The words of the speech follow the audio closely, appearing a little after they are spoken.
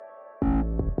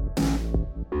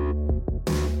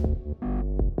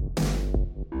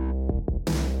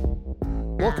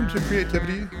Welcome to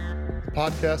Creativity, the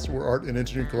podcast where art and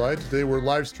engineering collide. Today we're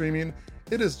live streaming.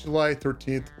 It is July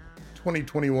 13th,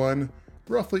 2021,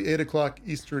 roughly 8 o'clock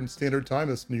Eastern Standard Time.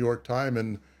 That's New York time,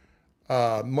 and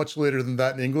much later than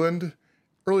that in England,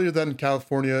 earlier than in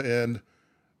California, and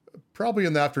probably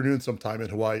in the afternoon sometime in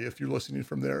Hawaii if you're listening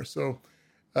from there. So,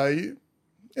 and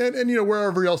you know,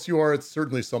 wherever else you are, it's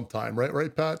certainly sometime,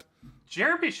 right, Pat?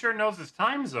 Jeremy sure knows his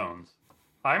time zones.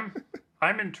 I'm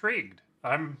intrigued.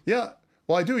 Yeah.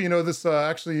 Well, I do. You know, this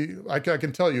actually, I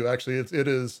can tell you. Actually, it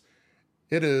is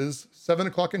 7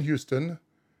 o'clock in Houston,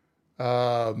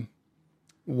 1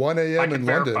 a.m. in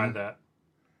London, that.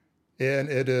 And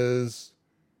it is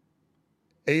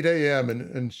 8 a.m.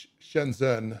 in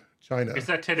Shenzhen, China. Is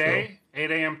that today? So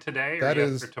 8 a.m. today, or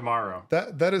or tomorrow?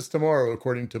 That is tomorrow,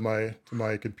 according to my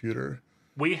computer.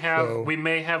 We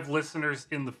may have listeners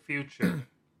in the future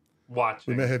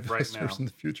watching. We may have right listeners now. in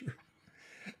the future.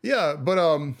 Yeah,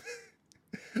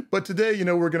 but today, you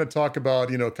know, we're going to talk about,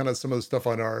 you know, kind of some of the stuff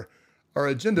on our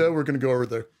agenda. We're going to go over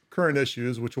the current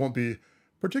issues, which won't be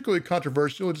particularly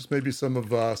controversial, just maybe some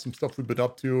stuff we've been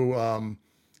up to.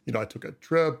 You know, I took a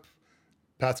trip.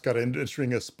 Pat's got an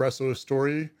interesting espresso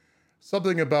story.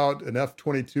 Something about an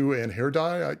F-22 and hair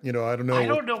dye. I don't know. I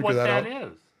don't know what that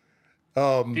is.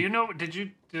 Do you know?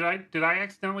 Did I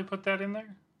accidentally put that in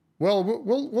there? Well,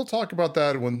 we'll talk about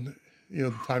that when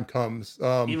the time comes.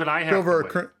 Even I have to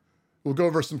wait. We'll go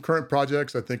over some current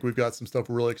projects. I think we've got some stuff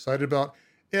we're really excited about.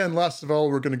 And last of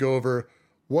all, we're going to go over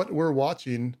what we're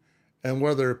watching and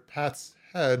whether Pat's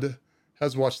head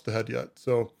has watched the head yet.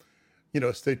 So,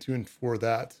 stay tuned for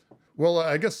that. Well,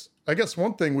 I guess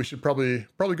one thing we should probably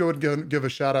go and give a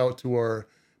shout out to our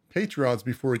Patreons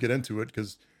before we get into it,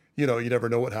 because, you never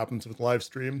know what happens with live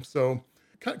stream. So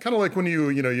kind of like when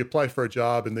you apply for a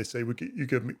job and they say, you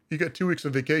get 2 weeks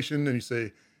of vacation, and you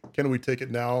say, can we take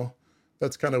it now?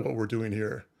 That's kind of what we're doing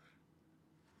here,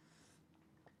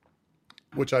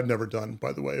 which I've never done,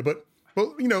 by the way. But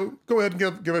go ahead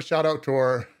and give a shout out to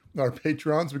our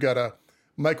Patrons. We got a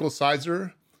Michael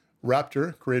Sizer,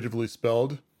 Raptor, creatively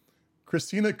spelled,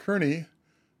 Christina Kearney,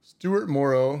 Stuart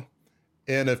Morrow,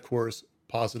 and of course,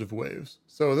 Positive Waves.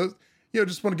 So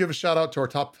just want to give a shout out to our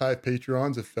top 5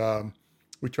 Patreons. If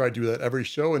we try to do that every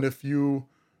show, and if you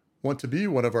want to be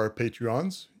one of our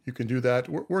Patreons, you can do that.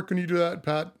 Where can you do that,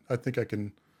 Pat? I think I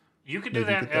can. You can do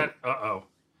that at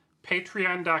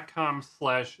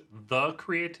patreon.com/The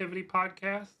Creativity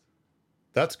Podcast.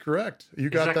 That's correct.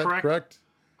 You got that correct?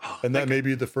 Oh, and that may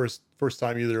be the first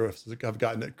time either of us have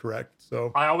gotten it correct.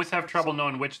 So I always have trouble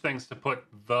knowing which things to put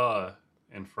the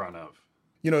in front of.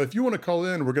 If you want to call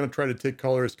in, we're going to try to take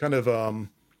callers kind of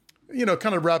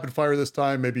rapid fire this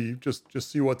time, maybe just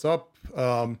see what's up.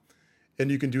 And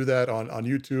you can do that on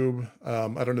YouTube.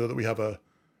 I don't know that we have a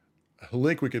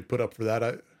link we could put up for that.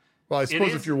 I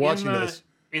suppose if you're watching this,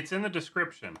 it's in the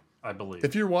description, I believe.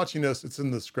 If you're watching this, it's in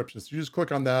the description. So you just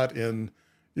click on that and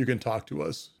you can talk to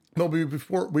us. No,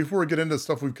 before we get into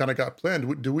stuff we've kind of got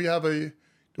planned, do we have a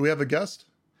guest?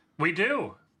 We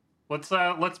do.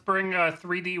 Let's bring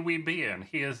 3D Weeby in.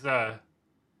 He's a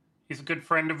good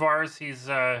friend of ours. He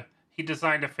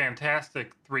designed a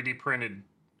fantastic 3D printed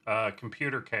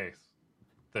computer case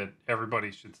that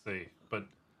everybody should see. But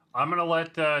I'm gonna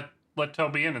let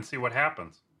Toby in and see what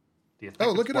happens. Do you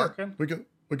think look it's at working? that.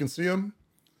 We can see him.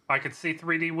 I could see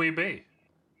 3D Weeby.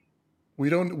 We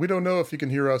don't know if he can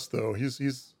hear us though.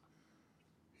 He's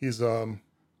I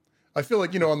feel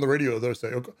like on the radio they'll say,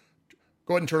 go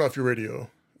ahead and turn off your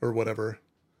radio or whatever.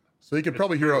 So he could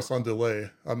probably hear us on delay.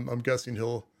 I'm guessing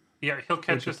he'll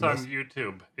catch us on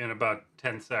YouTube in about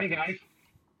 10 seconds. Hey guys.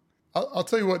 I'll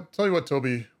tell you what,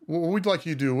 Toby. What we'd like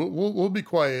you to do, we'll be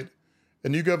quiet,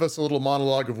 and you give us a little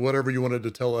monologue of whatever you wanted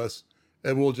to tell us,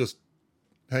 and we'll just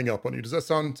hang up on you. Does that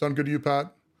sound good to you,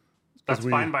 Pat? That's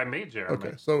fine by me, Jeremy.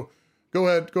 Okay, so go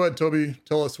ahead, Toby.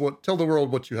 Tell the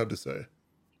world what you have to say.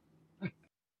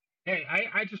 Hey,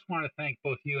 I just want to thank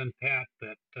both you and Pat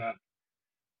that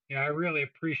I really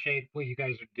appreciate what you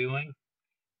guys are doing.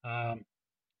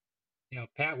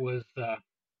 Pat was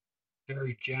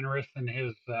very generous in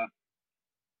his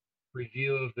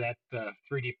review of that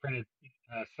 3D printed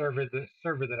server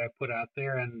that I put out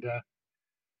there, and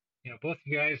both of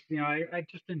you guys, I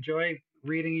just enjoy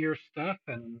reading your stuff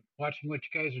and watching what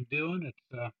you guys are doing.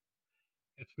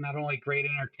 It's not only great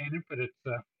entertainment, but it's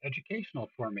educational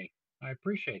for me. I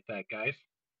appreciate that, guys.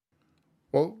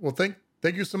 Well, thank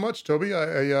you so much, Toby.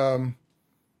 I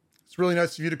it's really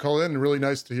nice of you to call in, and really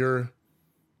nice to hear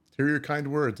your kind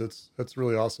words. That's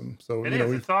really awesome. So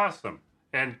it's awesome.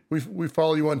 And we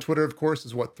follow you on Twitter, of course,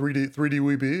 is 3D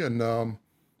Weeby, and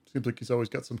seems like he's always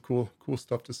got some cool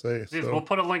stuff to say. So we'll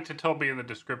put a link to Toby in the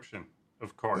description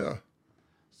Of course. Yeah.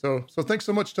 So thanks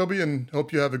so much, Toby, and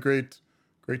hope you have a great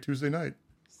Tuesday night.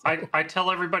 So. I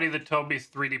tell everybody that Toby's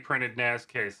 3D printed NAS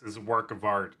case is a work of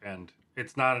art, and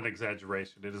it's not an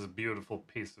exaggeration. It is a beautiful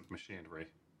piece of machinery.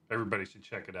 Everybody should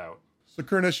check it out. So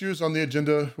current issues on the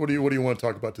agenda. What do you want to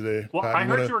talk about today? Well, Pat, I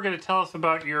heard you were going to tell us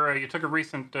about your you took a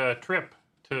recent trip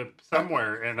to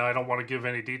somewhere, and I don't want to give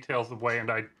any details away.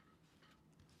 And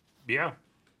yeah,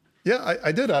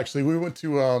 I did actually. We went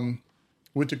to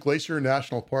Glacier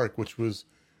National Park, which was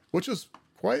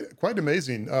quite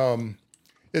amazing.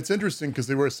 It's interesting because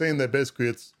they were saying that basically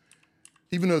it's,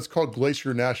 even though it's called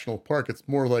Glacier National Park, it's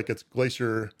more like it's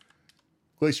glacier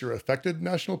affected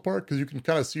national park, because you can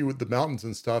kind of see with the mountains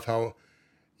and stuff how,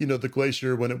 the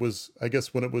glacier, when it was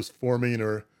forming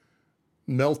or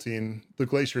melting, the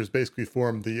glaciers basically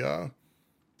formed the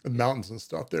mountains and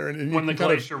stuff there. And when the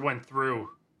glacier went through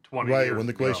 20 years when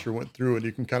the ago. glacier went through, and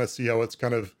you can kind of see how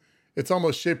it's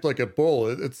almost shaped like a bowl.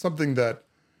 It's something that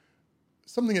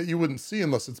you wouldn't see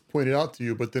unless it's pointed out to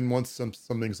you. But then once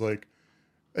something's like,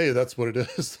 hey, that's what it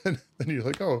is, then you're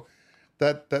like, oh,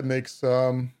 that makes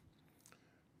a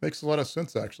lot of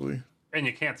sense, actually. And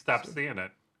you can't stop seeing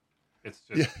it. It's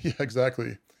just yeah,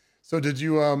 exactly. So did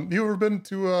you you ever been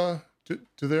to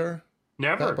there?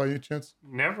 Never. Pat, by any chance?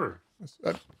 Never.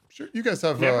 I'm sure you guys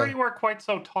have. Never you are quite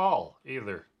so tall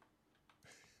either.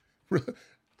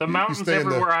 The mountains stay in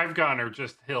everywhere I've gone are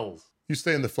just hills. You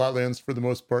stay in the flatlands for the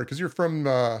most part because you're from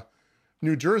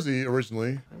New Jersey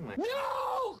originally.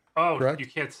 No! Oh, correct? You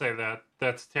can't say that.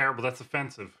 That's terrible. That's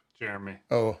offensive, Jeremy.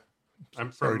 Oh,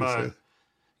 I'm from.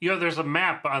 There's a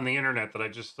map on the internet that I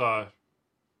just saw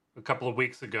a couple of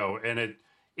weeks ago, and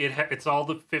it's all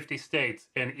the 50 states,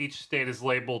 and each state is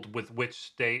labeled with which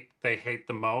state they hate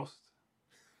the most.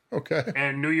 Okay.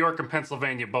 And New York and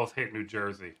Pennsylvania both hate New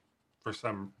Jersey for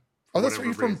some. Oh, that's right.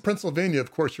 You're from Pennsylvania.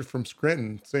 Of course, you're from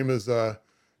Scranton. Same as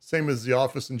the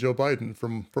office and Joe Biden.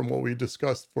 From what we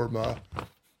discussed from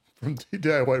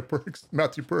DIY Perks,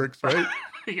 Matthew Perks, right?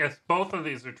 Yes, both of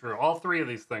these are true. All three of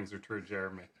these things are true,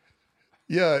 Jeremy.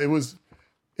 Yeah, it was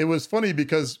funny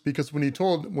because when you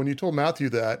told Matthew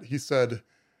that, he said,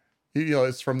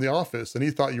 it's from the office, and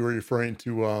he thought you were referring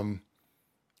to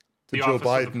Joe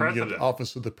Biden, the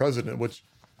office of the president, which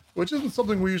isn't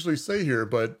something we usually say here,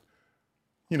 but.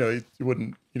 You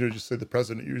wouldn't, just say the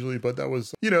president usually, but that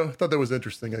was, I thought that was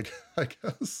interesting, I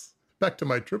guess. Back to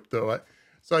my trip though.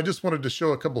 So I just wanted to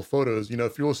show a couple photos,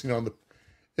 if you're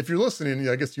listening,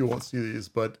 I guess you won't see these,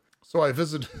 but so I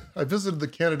visited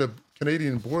the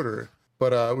Canadian border,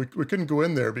 but we couldn't go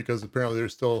in there because apparently they're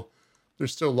still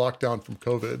locked down from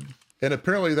COVID. And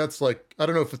apparently that's like, I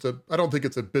don't think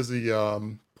it's a busy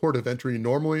port of entry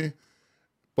normally,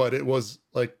 but it was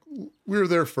like, we were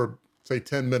there for say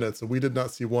 10 minutes and we did not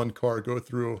see one car go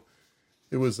through.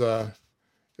 It was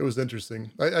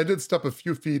interesting. I did step a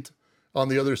few feet on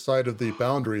the other side of the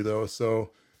boundary though, so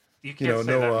you can't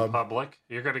say that in public.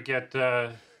 You're gonna get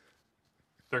they're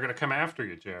gonna come after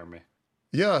you, Jeremy.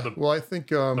 Yeah, I think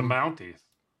the Mounties.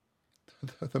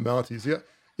 The Mounties,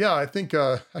 yeah. I think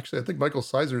actually I think Michael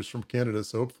Sizer is from Canada,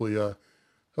 so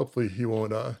hopefully he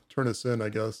won't turn us in, I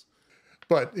guess.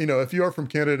 But if you are from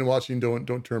Canada and watching,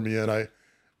 don't turn me in.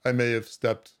 I may have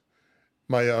stepped,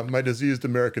 my diseased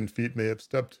American feet may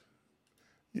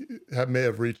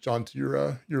have reached onto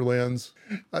your lands.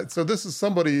 So this is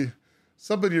somebody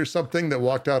or something that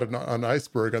walked out on an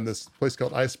iceberg on this place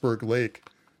called Iceberg Lake.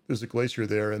 There's a glacier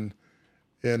there, and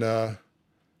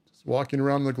just walking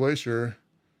around the glacier,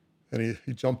 and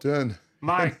he jumped in.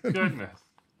 My goodness.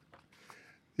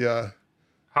 Yeah.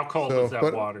 How cold is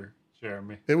that water,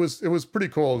 Jeremy? It was pretty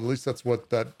cold. At least that's what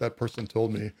that person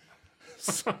told me.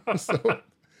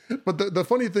 But the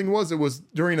funny thing was, it was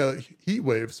during a heat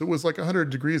wave, so it was like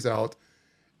 100 degrees out,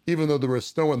 even though there was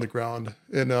snow on the ground.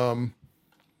 And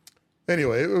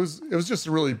anyway, it was just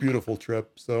a really beautiful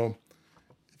trip. So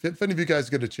if any of you guys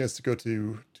get a chance to go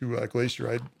to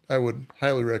Glacier, I would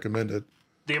highly recommend it.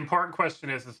 The important question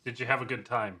is did you have a good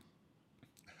time?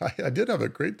 I had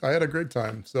a great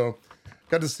time. So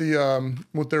got to see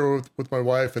went there with my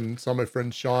wife and saw my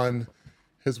friend Sean,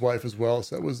 his wife as well.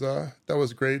 So that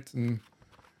was great. And,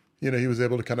 he was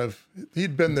able to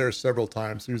he'd been there several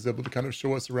times. So he was able to kind of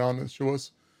show us around and show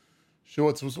us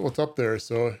what's up there.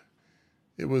 So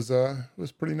it was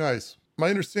pretty nice. My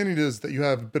understanding is that you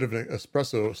have a bit of an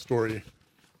espresso story.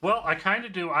 Well, I kind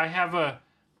of do. I have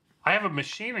a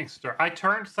machining story. I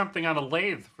turned something on a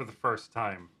lathe for the first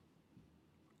time.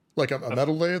 Like a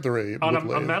metal lathe or a wood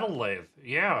lathe? A metal lathe.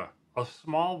 Yeah. A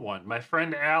small one. My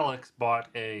friend Alex bought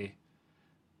a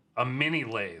mini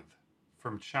lathe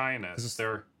from China.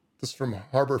 This from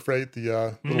Harbor Freight,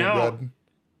 the little red.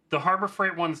 The Harbor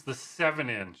Freight one's the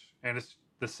 7-inch, and it's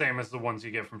the same as the ones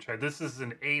you get from China. This is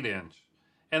an 8-inch,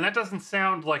 and that doesn't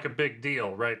sound like a big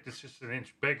deal, right? It's just an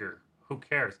inch bigger. Who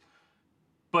cares?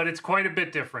 But it's quite a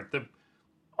bit different.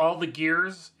 All the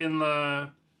gears in the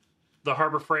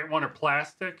Harbor Freight one are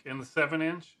plastic in the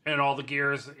 7-inch, and all the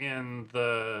gears in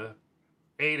the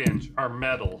 8-inch are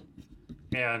metal,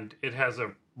 and it has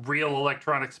a real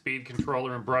electronic speed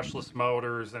controller and brushless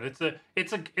motors, and it's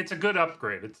a good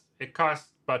upgrade. It costs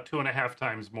about 2.5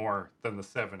 times more than the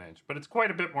 7-inch, but it's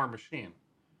quite a bit more machine.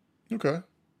 Okay.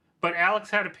 But Alex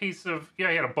had he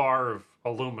had a bar of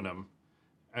aluminum,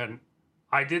 and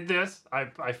I did this.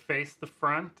 I faced the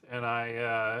front, and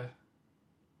I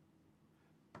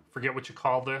forget what you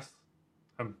call this.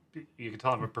 You can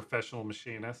tell I'm a professional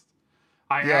machinist.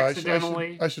 I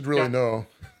should really know.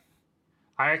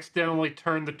 I accidentally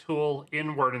turned the tool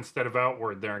inward instead of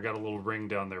outward there and got a little ring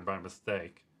down there by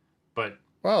mistake. But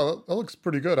wow, that looks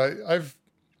pretty good. I've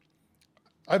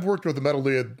worked with the metal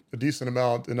lathe a decent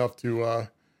amount, enough to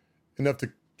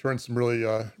turn some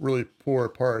really poor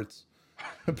parts.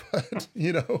 But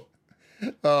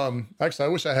actually, I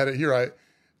wish I had it here.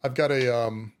 I've got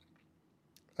a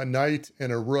knight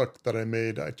and a rook that I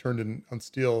made. I turned in on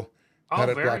steel, had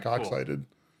it black oxided.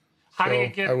 How do you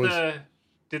get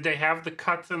Did they have the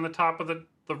cuts in the top of the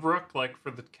rook, like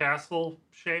for the castle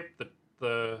shape?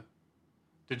 Did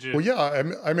you? Well,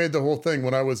 yeah, I made the whole thing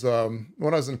when I was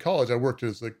in college. I worked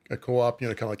as a co-op,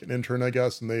 kind of like an intern, I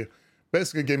guess, and they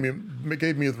basically gave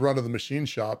me the run of the machine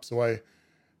shop. So I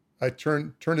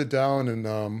turned it down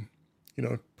and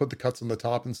put the cuts on the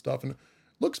top and stuff, and it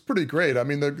looks pretty great. I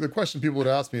mean, the question people would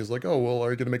ask me is like, oh, well,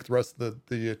 are you going to make the rest of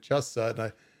the chess set?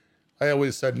 And I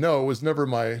always said no. It was never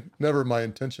my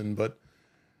intention, but.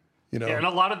 Yeah, and a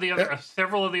lot of the other,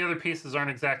 several of the other pieces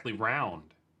aren't exactly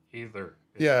round either.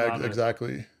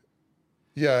 Exactly.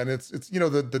 Yeah, and it's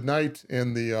the knight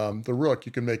and the rook,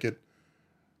 you can make it,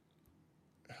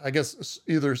 I guess,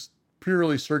 either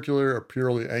purely circular or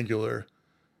purely angular.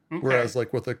 Okay. Whereas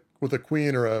like with a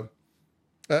queen or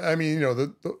the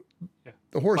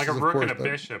horse, like a rook and a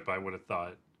bishop, I would have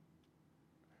thought.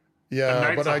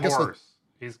 Yeah, but I guess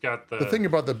he's got the thing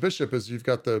about the bishop is you've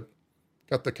got the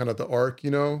kind of the arc,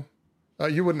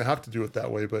 you wouldn't have to do it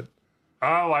that way, but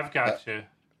I've got you.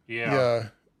 Yeah.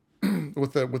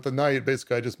 With the knight,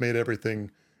 basically, I just made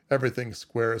everything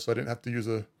square, so I didn't have to use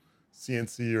a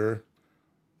CNC or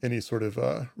any sort of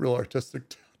real artistic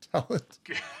talent.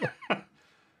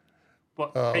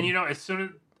 Well, and as soon as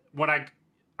when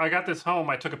I got this home,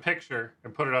 I took a picture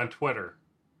and put it on Twitter.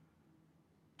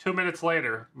 2 minutes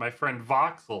later, my friend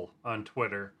Voxel on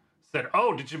Twitter said,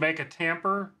 "Oh, did you make a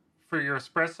tamper for your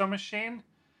espresso machine?"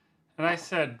 And I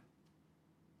said,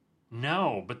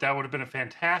 "No, but that would have been a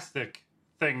fantastic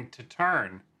thing to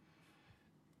turn.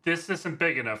 This isn't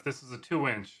big enough. This is a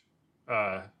 2-inch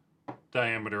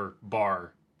diameter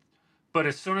bar." But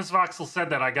as soon as Voxel said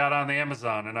that, I got on the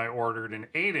Amazon and I ordered an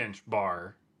 8-inch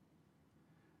bar.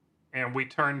 And we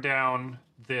turned down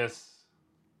this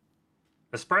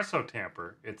espresso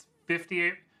tamper. It's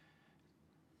 58.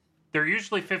 They're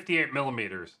usually 58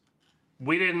 millimeters.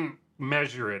 We didn't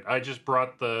measure it. I just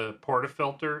brought the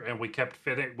portafilter and we kept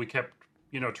fitting. We kept,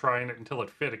 trying it until it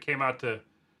fit. It came out to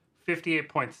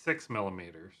 58.6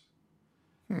 millimeters.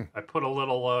 I put a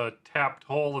little tapped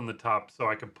hole in the top so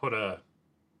I could put a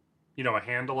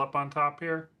handle up on top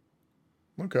here.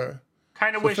 Okay.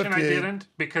 Kind of wishing 58. I didn't,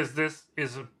 because this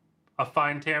is a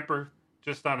fine tamper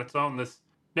just on its own.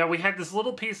 Now we had this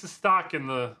little piece of stock in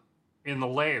the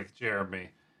lathe,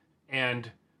 Jeremy,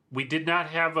 and we did not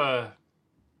have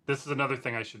this is another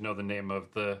thing I should know the name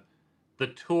of, the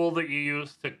tool that you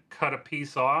use to cut a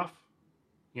piece off,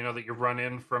 that you run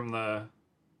in from the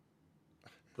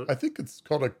I think it's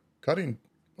called a cutting.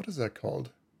 What is that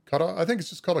called? Cutoff. I think it's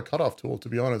just called a cutoff tool, to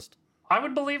be honest. I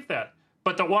would believe that.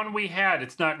 But the one we had,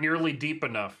 it's not nearly deep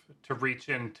enough to reach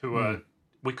into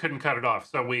we couldn't cut it off.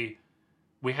 So we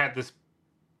had this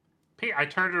I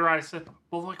turned it around. I said,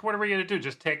 "Well, what are we going to do?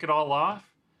 Just take it all off?"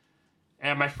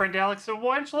 And my friend Alex said,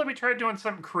 "Why don't you let me try doing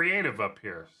something creative up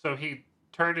here?" So he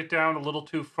turned it down a little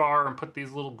too far and put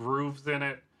these little grooves in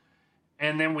it.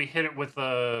 And then we hit it with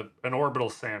an orbital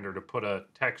sander to put a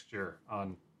texture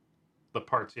on the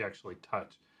parts you actually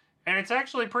touch. And it's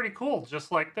actually pretty cool,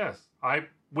 just like this. I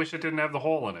wish it didn't have the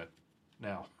hole in it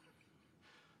now.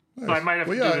 Nice. So I might have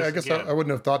to do this I guess again. I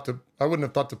wouldn't have thought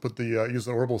to put the use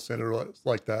an orbital sander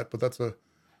like that, but that's an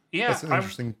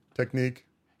interesting technique.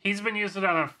 He's been using it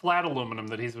on flat aluminum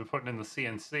that he's been putting in the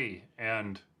CNC,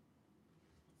 and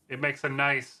it makes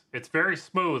it's very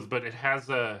smooth, but it has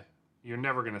you're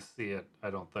never going to see it, I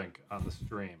don't think, on the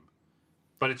stream.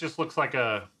 But it just looks like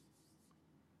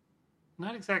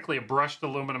not exactly a brushed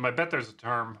aluminum. I bet there's a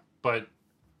term, but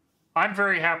I'm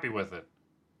very happy with it.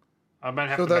 I might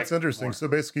have So to that's make interesting. more. So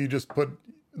basically, you just put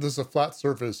this is a flat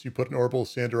surface. You put an orbital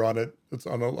sander on it. It's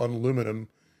on aluminum,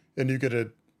 and you get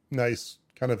a nice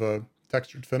kind of a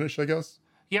textured finish, I guess.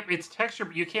 Yep, it's texture,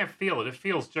 but you can't feel it. It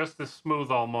feels just as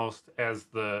smooth almost as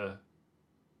the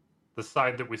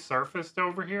side that we surfaced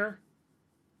over here.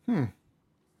 Hmm.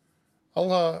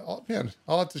 I'll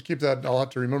have to keep that. I'll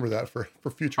have to remember that for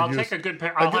future I'll use. take a good.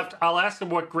 I'll ask him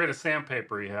what grit of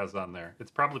sandpaper he has on there.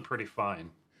 It's probably pretty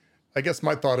fine. I guess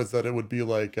my thought is that it would be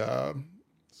like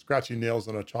scratching nails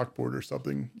on a chalkboard or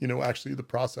something. Actually the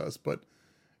process. But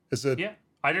is it? Yeah,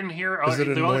 I didn't hear. Is it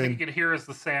The only thing annoying? you could hear is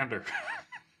the sander.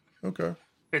 Okay.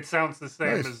 It sounds the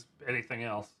same Nice. as anything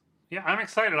else. Yeah, I'm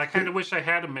excited. I kind of wish I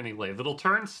had a mini lathe. It'll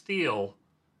turn steel.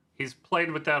 He's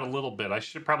played with that a little bit. I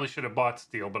probably should have bought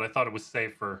steel, but I thought it was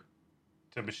safer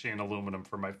to machine aluminum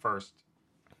for my first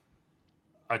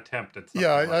attempt at something.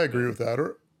 Yeah, like I agree this. with that.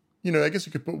 Or, I guess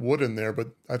you could put wood in there, but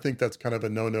I think that's kind of a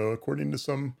no-no according to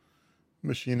some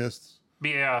machinists.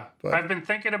 Yeah, But I've been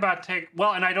thinking about and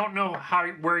I don't know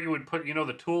where you would put,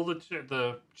 the tool,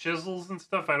 the chisels and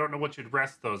stuff. I don't know what you'd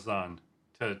rest those on.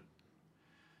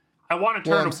 I want to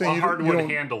Well, turn I'm saying a you hardwood don't-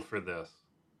 handle for this,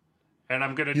 and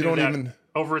I'm going to you do don't that even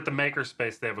over at the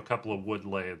makerspace. They have a couple of wood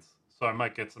lathes, so I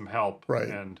might get some help. Right.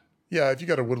 And yeah. If you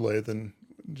got a wood lathe, then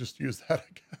just use that, I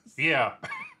guess. yeah,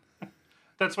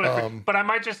 that's what I think. But I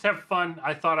might just have fun.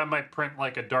 I thought I might print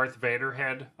like a Darth Vader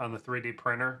head on the 3D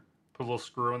printer, put a little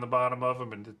screw in the bottom of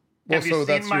them, and have you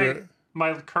seen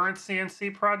my current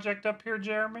CNC project up here,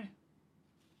 Jeremy?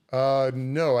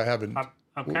 No, I haven't.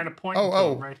 I'm kind of pointing to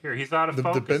him right here. He's out of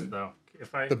focus though.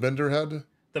 The bender head.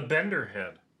 The bender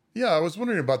head. Yeah, I was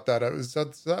wondering about that.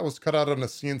 That was cut out on a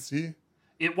CNC?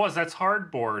 It was. That's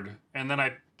hardboard, and then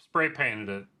I spray painted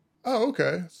it. Oh,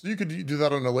 okay. So you could do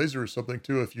that on a laser or something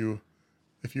too, if you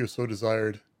so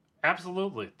desired.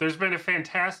 Absolutely. There's been a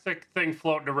fantastic thing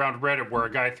floating around Reddit where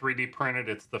a guy 3D printed.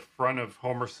 It's the front of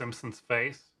Homer Simpson's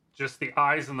face, just the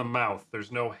eyes and the mouth.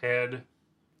 There's no head.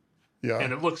 Yeah.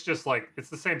 And it looks just like it's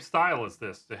the same style as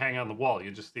this to hang on the wall. You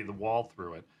just see the wall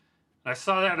through it. And I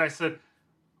saw that and I said,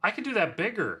 I could do that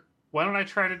bigger. Why don't I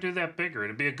try to do that bigger?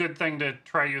 It'd be a good thing to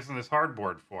try using this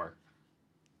hardboard for.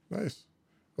 Nice.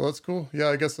 Well, that's cool. Yeah,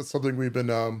 I guess that's something we've been.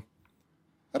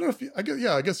 I don't know if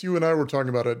I guess you and I were talking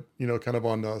about it. Kind of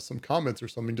on some comments or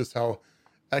something. Just how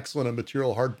excellent a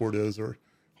material hardboard is, or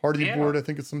hardy board, I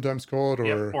think it's sometimes called, or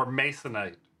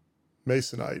masonite.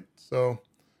 Masonite. So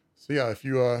yeah, if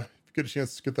you get a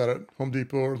chance to get that at Home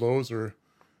Depot or Lowe's or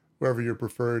wherever your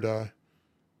preferred,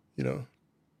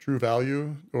 True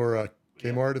Value or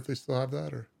Kmart, if they still have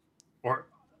that,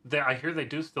 I hear they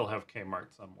do still have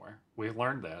Kmart somewhere. We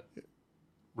learned that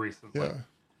recently. Yeah,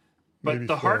 but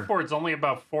the hardboard's only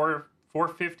about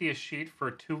 $4.50 a sheet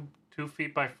for 2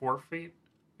 feet by 4 feet.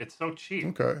 It's so cheap.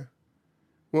 Okay.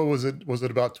 What was it? Was it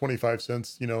about 25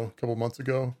 cents? A couple months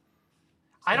ago.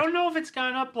 I don't know if it's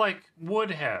gone up like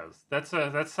wood has. That's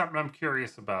something I'm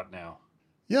curious about now.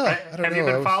 Yeah, I don't know. Have you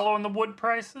been following the wood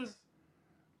prices?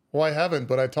 Well, I haven't,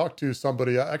 but I talked to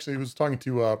somebody. Actually, he was talking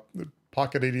to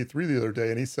Pocket 83 the other day,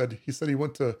 and he said he said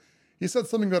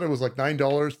something that it was like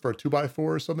 $9 for a 2x4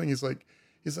 or something.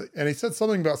 And he said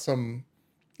something about some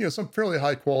fairly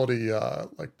high quality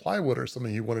like plywood or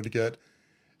something he wanted to get,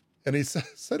 and he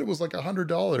said it was like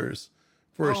 $100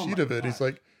 for a sheet of it.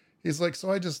 God. He's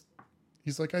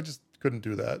like, I just couldn't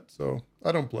do that, so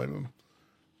I don't blame him.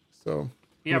 So.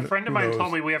 Yeah, a friend of mine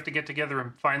told me we have to get together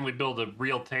and finally build a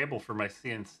real table for my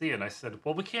CNC. And I said,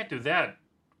 well, we can't do that.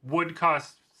 Wood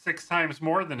costs 6 times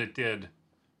more than it did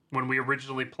when we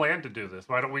originally planned to do this.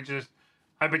 Why don't we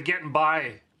I've been getting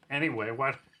by anyway.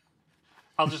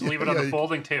 I'll just leave it on the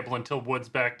folding table until wood's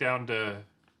back down to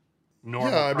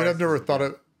normal. Yeah, I mean, I've never again.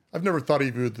 thought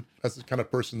of you as the kind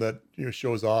of person that,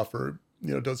 shows off or,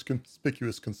 does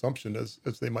conspicuous consumption, as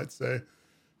they might say.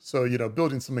 So,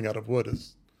 building something out of wood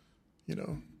is,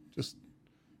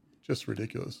 just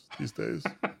ridiculous these days.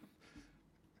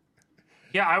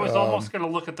 Yeah, I was almost going to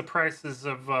look at the prices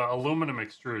of aluminum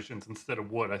extrusions instead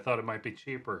of wood. I thought it might be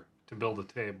cheaper to build a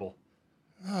table.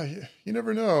 You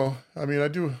never know. I mean, I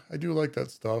do like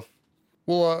that stuff.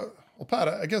 Well, Pat,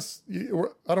 I guess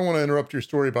I don't want to interrupt your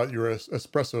story about your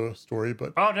espresso story,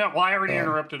 but oh no, well, I already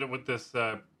interrupted it with this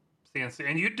CNC,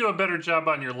 and you do a better job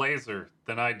on your laser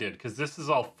than I did because this is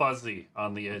all fuzzy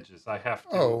on the edges. I have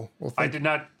to. Oh, well, I did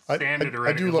not sand it or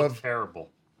anything. It looks terrible.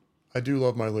 I do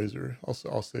love my laser.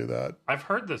 I'll say that. I've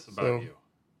heard this about you.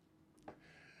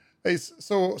 Hey,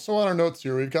 so on our notes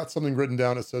here, we've got something written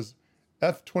down. It says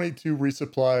F22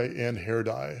 resupply and hair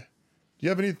dye. Do you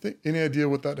have any idea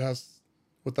what that has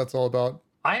what that's all about?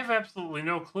 I have absolutely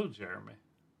no clue, Jeremy.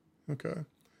 Okay.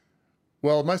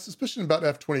 Well, my suspicion about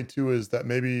F-22 is that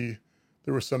maybe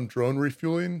there was some drone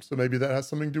refueling, so maybe that has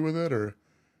something to do with it, or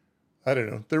I don't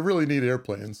know. They really need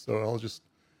airplanes, so I'll just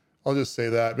say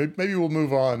that. Maybe we'll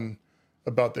move on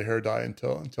about the hair dye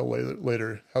until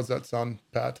later. How's that sound,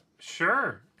 Pat?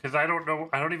 Sure, because I don't know.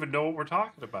 I don't even know what we're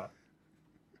talking about.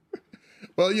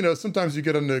 Well, sometimes you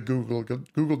get into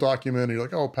Google document, and you're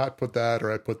like, oh, Pat put that,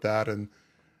 or I put that, and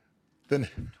then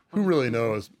who really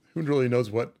knows? Who really knows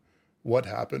what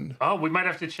happened? Oh, we might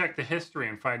have to check the history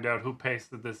and find out who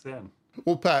pasted this in.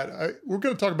 Well, Pat, we're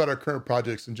going to talk about our current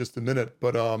projects in just a minute,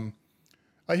 but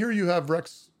I hear you have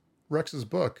Rex's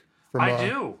book. I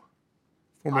do,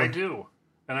 and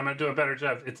I'm going to do a better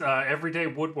job. It's Everyday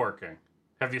Woodworking.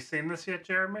 Have you seen this yet,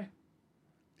 Jeremy?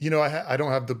 I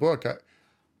don't have the book,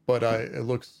 but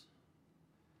the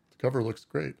cover looks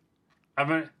great.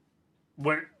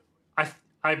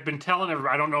 I've been telling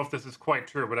everybody, I don't know if this is quite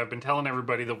true, but I've been telling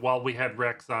everybody that while we had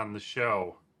Rex on the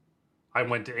show, I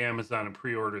went to Amazon and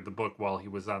pre-ordered the book while he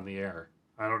was on the air.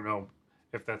 I don't know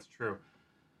if that's true.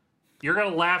 You're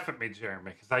going to laugh at me,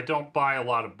 Jeremy, because I don't buy a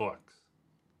lot of books.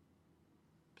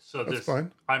 So that's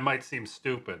fine. I might seem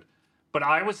stupid. But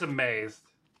I was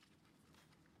amazed.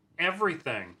 Every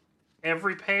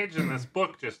page in this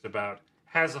book just about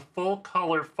has a full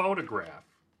color photograph.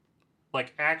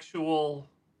 Like actual...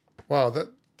 Wow,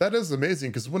 that is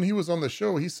amazing, because when he was on the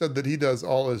show, he said that he does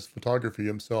all his photography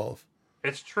himself.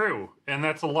 It's true, and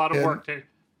that's a lot of work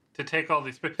to take all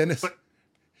these pictures. And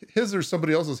his or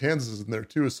somebody else's hands is in there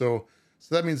too, so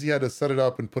that means he had to set it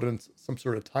up and put in some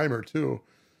sort of timer too.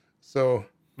 So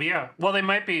yeah, well, they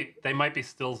might be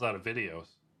stills out of videos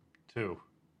too.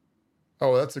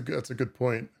 Oh, that's a good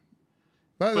point.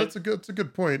 That's a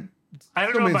good point. I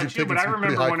don't know about you, but I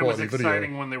remember when it was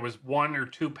exciting when there was 1 or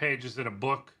 2 pages in a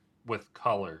book with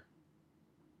color,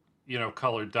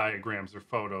 colored diagrams or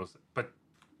photos. But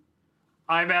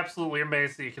I'm absolutely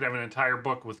amazed that you could have an entire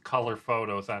book with color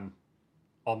photos on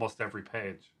almost every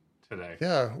page today.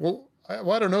 Yeah, well,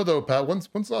 I don't know though, Pat. When's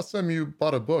the last time you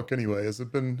bought a book anyway? Has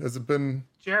it been?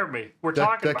 Jeremy, we're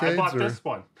talking about. I bought this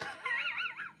one.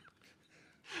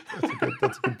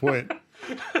 That's a good point.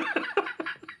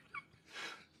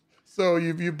 So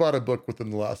you bought a book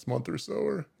within the last month or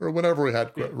so, or whenever we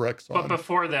had Rex on. But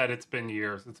before that, it's been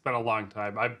years. It's been a long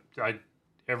time. I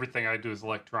everything I do is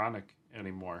electronic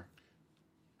anymore.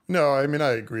 No, I mean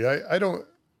I agree. I don't.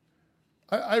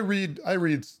 I read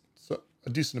a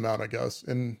decent amount, I guess,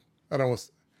 and I don't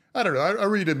know. I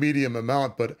read a medium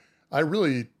amount, but I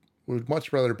really would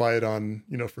much rather buy it on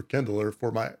for Kindle or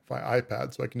for my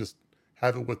iPad, so I can just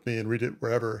have it with me and read it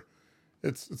wherever.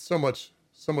 It's so much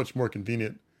more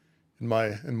convenient. In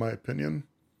my opinion,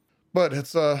 but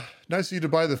it's nice of you to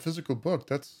buy the physical book.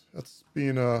 That's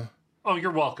being Oh,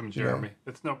 you're welcome, Jeremy.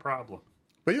 It's no problem.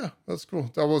 But yeah, that's cool.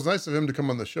 That was nice of him to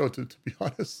come on the show. To be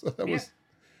honest, so that was.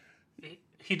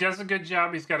 He does a good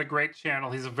job. He's got a great channel.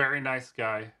 He's a very nice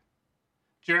guy.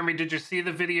 Jeremy, did you see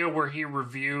the video where he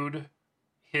reviewed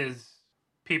his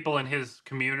people in his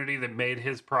community that made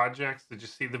his projects? Did you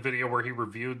see the video where he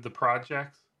reviewed the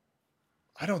projects?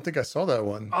 I don't think I saw that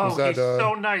one. Oh, he's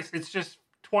so nice. It's just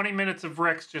 20 minutes of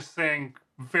Rex just saying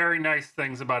very nice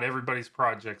things about everybody's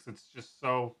projects. It's just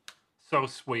so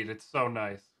sweet. It's so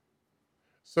nice.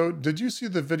 So did you see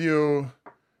the video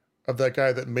of that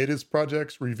guy that made his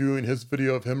projects, reviewing his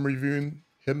video of him reviewing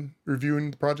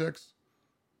the projects?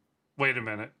 Wait a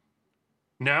minute.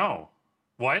 No.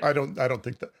 What? I don't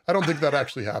think that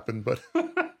actually happened, but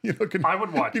I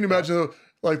would watch. Can you imagine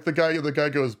like the guy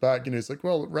goes back and he's like,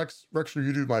 well, Rex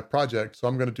reviewed my project, so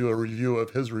I'm going to do a review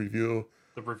of his review.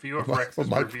 The review of Rex's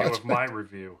review of my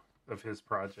review of his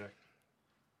project.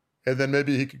 And then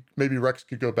maybe Rex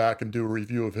could go back and do a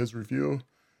review of his review,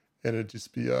 and it'd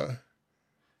just be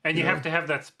And you have to have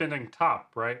that spinning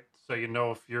top, right? So you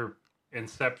know if you're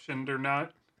inceptioned or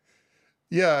not.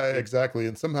 Yeah, exactly.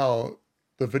 And somehow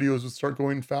the videos would start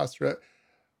going faster.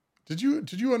 Did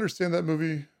you understand that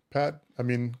movie, Pat? I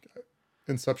mean,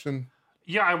 Inception?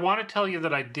 Yeah, I want to tell you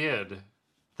that I did.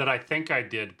 That I think I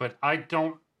did, but I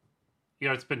don't.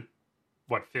 It's been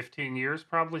 15 years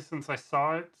probably since I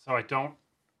saw it, so I don't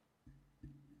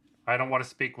want to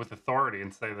speak with authority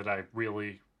and say that I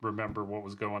really remember what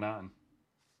was going on.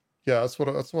 Yeah, that's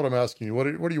what I'm asking you. What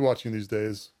are you watching these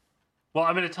days? Well,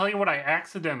 I'm going to tell you what I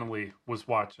accidentally was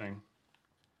watching.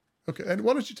 Okay, and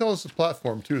why don't you tell us the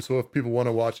platform too, so if people want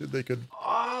to watch it, they could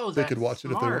watch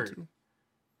it if they want to.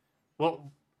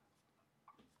 Well,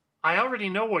 I already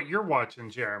know what you're watching,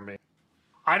 Jeremy.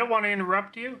 I don't want to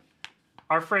interrupt you.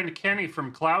 Our friend Kenny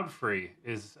from CloudFree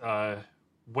is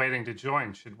waiting to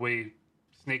join. Should we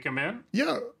Sneak him in?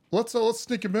 Yeah, let's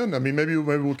sneak him in. I mean, maybe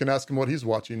we can ask him what he's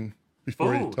watching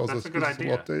before he tells us that's a good his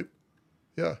idea. update.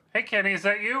 Yeah. Hey, Kenny, is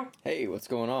that you? Hey, what's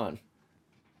going on?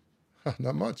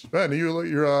 Not much. Man, you're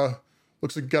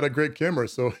looks like you got a great camera,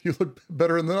 so you look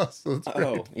better than us. So that's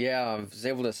great. Oh, yeah, I was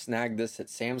able to snag this at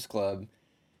Sam's Club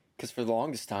because for the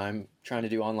longest time, trying to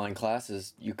do online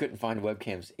classes, you couldn't find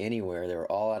webcams anywhere. They were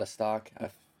all out of stock. I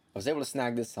was able to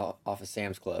snag this off of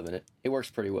Sam's Club, and it works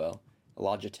pretty well. A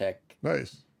Logitech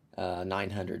Nice.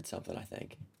 900 something, I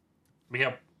think.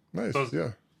 Yep. Nice. Those-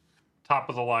 Yeah. Top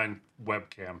of the line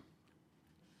webcam.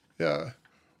 Yeah.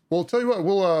 Well, tell you what.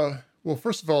 Well,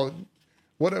 first of all,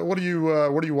 what are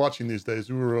you watching these days?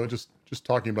 We were just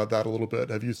talking about that a little bit.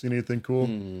 Have you seen anything cool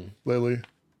lately?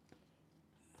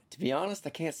 To be honest,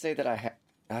 I can't say that I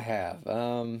have.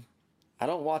 I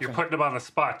don't watch. You're putting him on the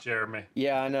spot, Jeremy.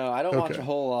 Yeah, I know. I don't watch Okay. a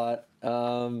whole lot.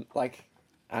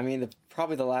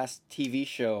 Probably the last TV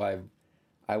show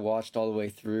I watched all the way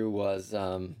through was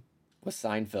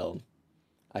Seinfeld.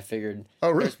 I figured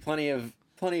really? there's plenty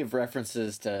of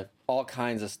references to all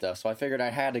kinds of stuff, so I figured I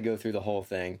had to go through the whole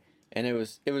thing, and it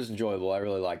was enjoyable. I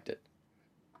really liked it.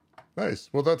 Nice.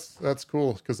 Well, that's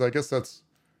cool because I guess that's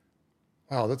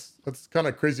kind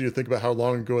of crazy to think about how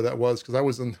long ago that was because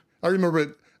I remember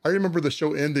it. I remember the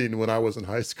show ending when I was in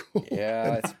high school.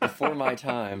 Yeah, it's before my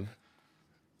time.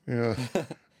 Yeah.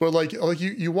 But like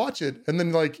you watch it and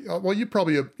then you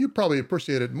probably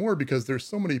appreciate it more because there's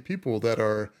so many people that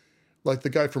are like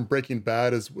the guy from Breaking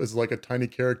Bad is like a tiny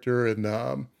character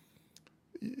and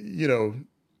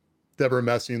Deborah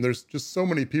Messing. There's just so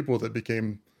many people that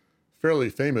became fairly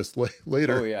famous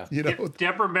later. Oh yeah. If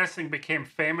Deborah Messing became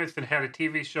famous and had a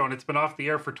TV show and it's been off the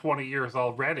air for 20 years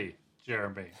already,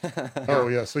 Jeremy. Oh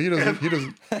yeah. So he doesn't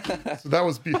so that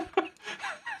was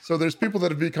so there's people that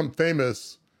have become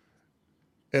famous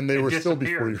and they were still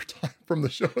before your time from the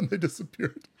show and they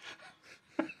disappeared.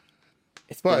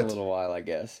 It's been a little while, I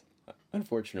guess.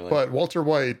 Unfortunately. But Walter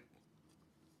White,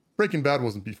 Breaking Bad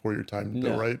wasn't before your time,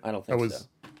 though, right? I don't think so.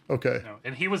 Okay. No,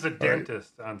 and he was a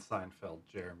dentist on Seinfeld,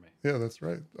 Jeremy. Yeah, that's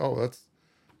right. Oh, that's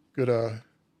good.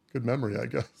 Good memory, I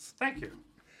guess. Thank you.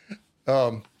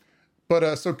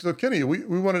 But so Kenny, we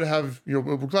wanted to have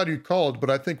we're glad you called, but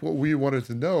I think what we wanted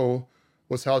to know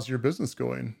was how's your business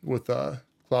going with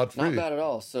CloudFree? Not bad at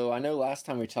all. So I know last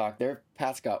time we talked,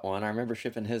 Pat's got one. I remember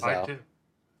shipping his out. I do.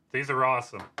 These are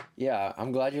awesome. Yeah,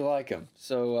 I'm glad you like them.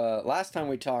 So last time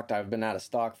we talked, I've been out of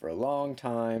stock for a long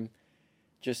time.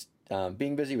 Just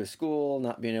being busy with school,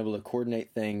 not being able to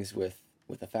coordinate things with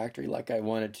the factory like I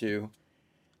wanted to.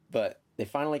 But they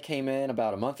finally came in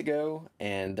about a month ago,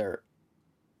 and they're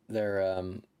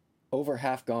over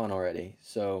half gone already.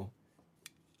 So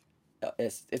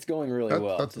it's going really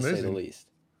well, that's to amazing. say the least.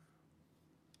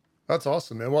 That's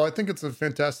awesome, man. Well, I think it's a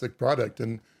fantastic product.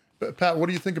 And Pat, what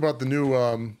do you think about the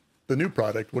new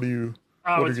product? What are your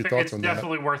thoughts on that? It's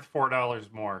definitely worth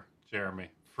 $4 more, Jeremy,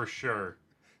 for sure.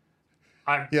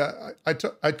 I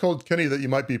told Kenny that you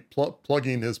might be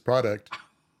plugging his product.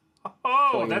 Oh,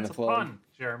 Plugging that's the plug. fun,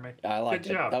 Jeremy. I like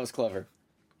Good it. job. That was clever.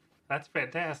 That's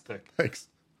fantastic. Thanks.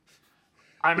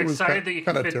 I'm It was excited that you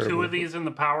can kinda fit two terrible, of these in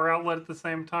the power outlet at the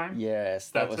same time. Yes,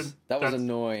 that was that's-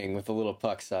 annoying with the little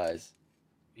puck size.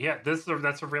 Yeah, that's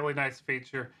a really nice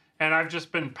feature. And I've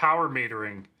just been power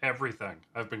metering everything.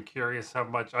 I've been curious how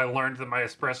much. I learned that my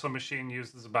espresso machine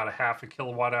uses about a half a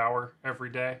kilowatt hour every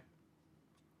day.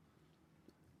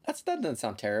 That doesn't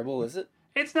sound terrible, is it?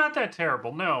 It's not that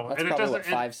terrible, no. That's and probably it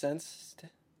doesn't. what, 5 cents?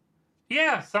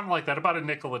 Yeah, something like that. About a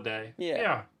nickel a day.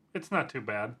 Yeah. It's not too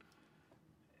bad.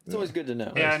 It's always good to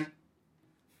know. And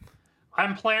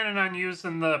I'm planning on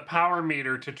using the power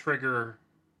meter to trigger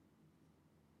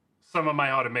some of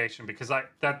my automation because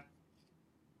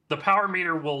the power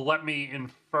meter will let me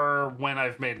infer when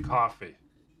I've made coffee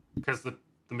because the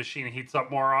machine heats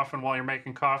up more often while you're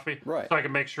making coffee. Right. So I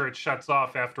can make sure it shuts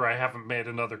off after I haven't made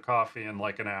another coffee in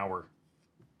like an hour.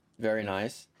 Very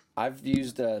nice. I've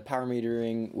used power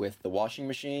metering with the washing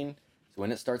machine. So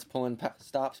when it starts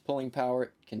stops pulling power,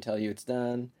 it can tell you it's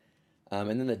done. And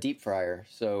then the deep fryer.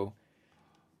 So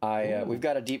we've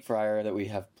got a deep fryer that we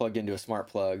have plugged into a smart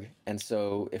plug. And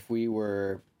so if we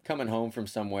were coming home from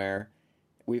somewhere,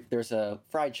 there's a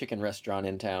fried chicken restaurant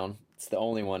in town. It's the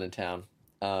only one in town.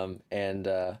 So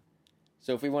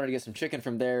if we wanted to get some chicken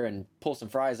from there and pull some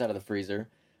fries out of the freezer,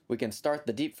 we can start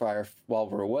the deep fryer while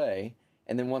we're away.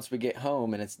 And then once we get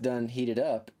home and it's done heated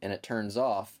up and it turns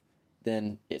off,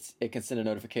 then it can send a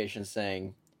notification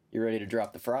saying you're ready to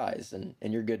drop the fries and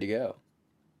you're good to go.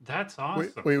 That's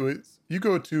awesome. Wait. You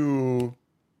go to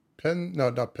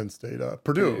not Penn State,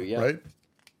 Purdue, Yeah. right?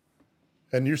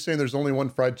 And you're saying there's only one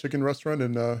fried chicken restaurant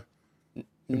in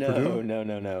Purdue?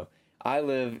 No. I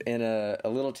live in a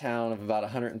little town of about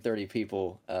 130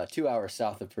 people, 2 hours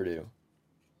south of Purdue.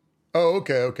 Oh,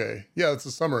 okay. Yeah, it's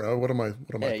the summer. Oh, what am I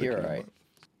thinking you're right. about?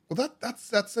 Well,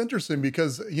 that's interesting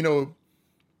because I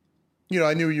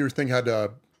knew your thing had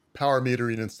power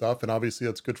metering and stuff, and obviously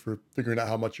that's good for figuring out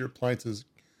how much your appliances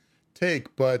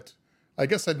take. But I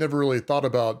guess I'd never really thought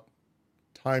about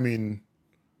timing.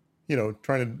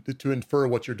 Trying to infer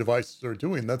what your devices are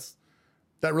doing.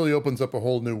 That really opens up a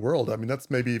whole new world. I mean, that's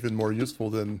maybe even more useful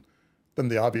than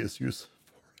the obvious use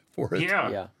for it.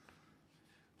 Yeah.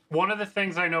 One of the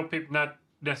things I know people, not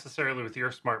necessarily with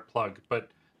your smart plug, but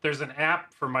there's an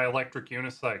app for my electric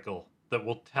unicycle that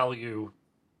will tell you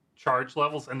charge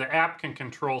levels, and the app can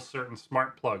control certain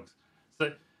smart plugs.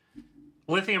 So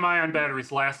lithium-ion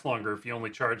batteries last longer if you only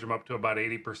charge them up to about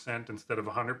 80% instead of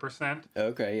 100%.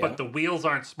 Okay, yeah. But the wheels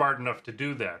aren't smart enough to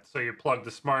do that. So you plug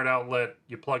the smart outlet,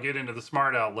 you plug it into the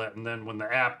smart outlet, and then when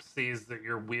the app sees that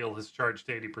your wheel has charged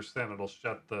 80%, it'll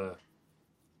shut the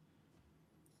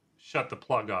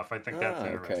plug off. I think that's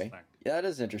interesting. Okay. Yeah, that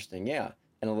is interesting. Yeah.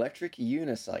 An electric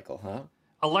unicycle, huh?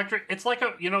 It's like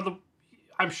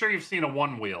I'm sure you've seen a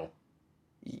one wheel.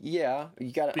 Yeah,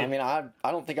 you got to. I mean, I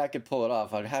don't think I could pull it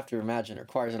off. I'd have to imagine it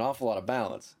requires an awful lot of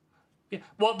balance. Yeah.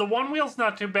 Well, the one wheel's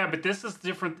not too bad, but this is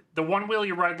different. The one wheel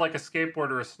you ride like a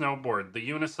skateboard or a snowboard. The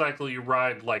unicycle you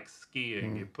ride like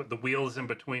skiing. You put the wheels in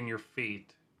between your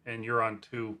feet, and you're on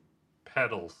two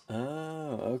pedals.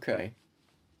 Oh, okay.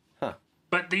 Huh.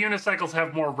 But the unicycles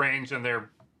have more range, and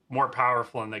they're more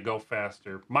powerful, and they go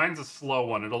faster. Mine's a slow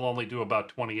one. It'll only do about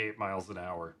 28 miles an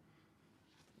hour.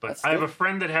 But I have a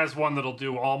friend that has one that'll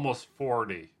do almost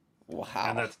 40. Wow.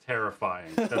 And that's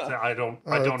terrifying. I don't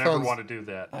ever want to do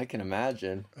that. I can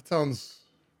imagine. That sounds.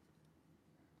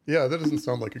 Yeah, that doesn't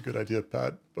sound like a good idea,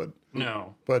 Pat. But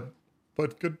no. But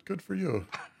good for you,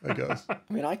 I guess. I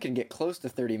mean, I can get close to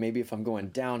 30 maybe if I'm going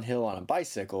downhill on a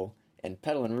bicycle and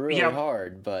pedaling really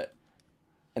hard,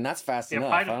 and that's fast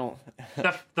enough. I don't.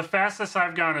 the fastest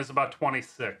I've gone is about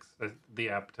 26. The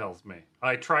app tells me.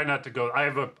 I try not to go. I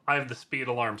have the speed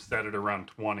alarm set at around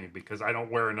 20 because I don't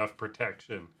wear enough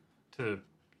protection to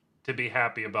be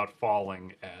happy about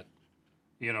falling at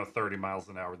 30 miles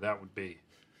an hour. That would be.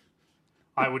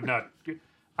 I would not.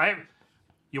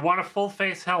 You want a full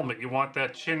face helmet. You want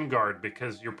that chin guard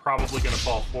because you're probably going to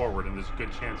fall forward and there's a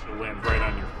good chance you'll land right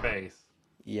on your face.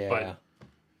 Yeah. But,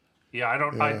 yeah, I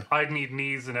don't. Yeah. I need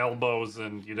knees and elbows,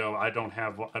 and I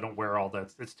don't wear all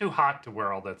that. It's too hot to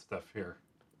wear all that stuff here.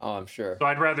 Oh, I'm sure. So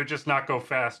I'd rather just not go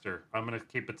faster. I'm gonna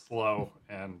keep it slow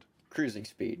and cruising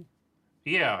speed.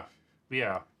 Yeah.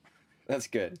 That's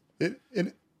good.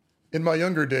 In my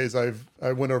younger days, I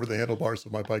went over the handlebars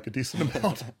of my bike a decent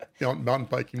amount, mountain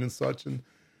biking and such, and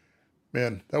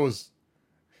man, that was.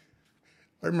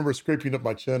 I remember scraping up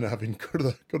my chin and having to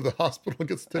go to the hospital and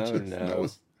get stitches. Oh, no. And that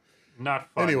was.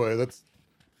 Not fun. Anyway, that's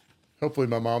hopefully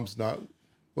my mom's not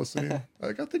listening.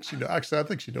 I think she knows. Actually, I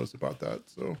think she knows about that.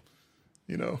 So,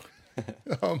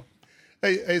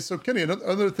 Hey, so Kenny,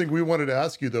 another thing we wanted to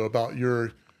ask you though about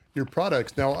your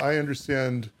products. Now, I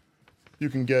understand you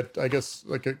can get, an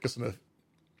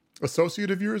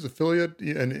associate of yours, affiliate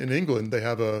in England. They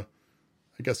have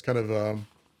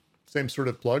same sort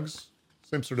of plugs,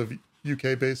 same sort of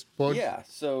UK based plugs. Yeah.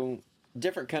 So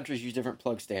different countries use different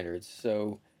plug standards.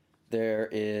 So.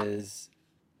 There's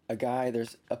a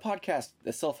podcast,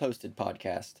 a self-hosted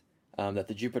podcast that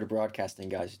the Jupiter Broadcasting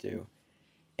guys do.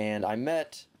 And I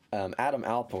met Adam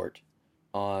Alport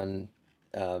on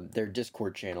their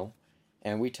Discord channel,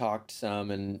 and we talked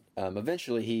some, and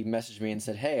eventually he messaged me and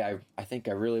said, hey, I think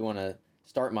I really want to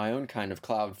start my own kind of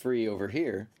CloudFree over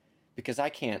here, because I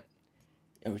can't,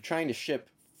 trying to ship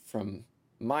from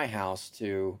my house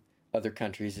to other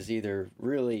countries is either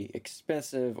really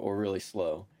expensive or really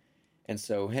slow. And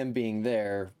so him being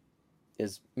there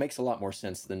makes a lot more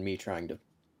sense than me trying to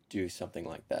do something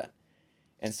like that.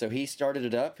 And so he started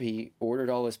it up. He ordered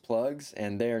all his plugs,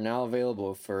 and they are now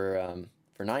available for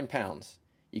 £9.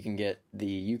 You can get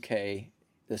the UK.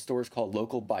 The store is called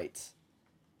Local Bytes.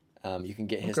 You can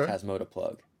get his Tasmota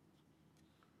plug.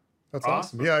 That's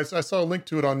awesome. Yeah, I saw a link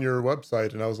to it on your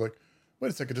website, and I was like, wait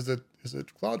a second, is it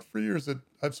CloudFree or is it?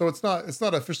 So it's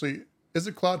not officially. Is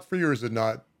it CloudFree or is it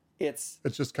not? It's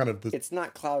just kind of It's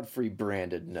not CloudFree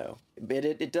branded, no. But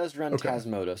it does run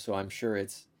Tasmota, so I'm sure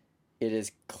it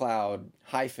is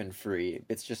Cloud-free.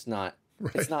 It's just not.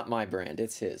 Right. It's not my brand.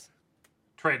 It's his.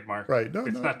 Trademark. Right. No,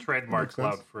 it's not trademark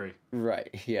CloudFree. Right.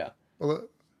 Yeah. Well,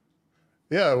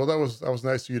 that was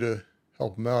nice of you to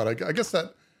help him out. I guess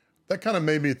that kind of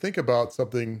made me think about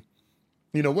something.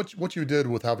 What you did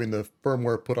with having the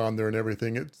firmware put on there and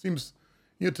everything. It seems,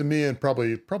 to me and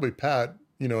probably Pat,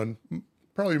 and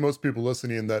probably most people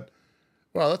listening that,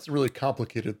 wow, that's a really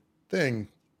complicated thing.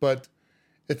 But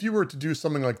if you were to do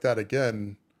something like that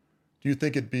again, do you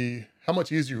think how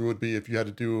much easier would it be if you had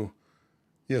to do,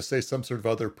 say some sort of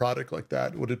other product like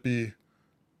that? Would it be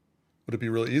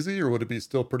really easy, or would it be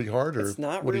still pretty hard? Or It's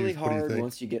not what do really you hard think?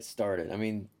 once you get started. I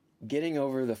mean, getting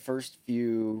over the first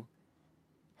few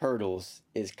hurdles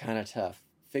is kind of tough.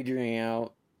 Figuring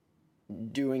out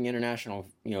doing international,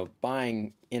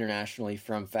 buying internationally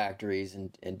from factories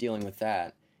and dealing with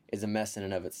that is a mess in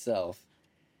and of itself.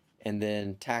 And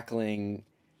then tackling,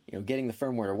 getting the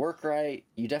firmware to work right.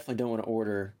 You definitely don't want to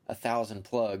order 1,000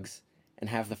 plugs and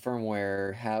have the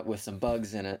firmware with some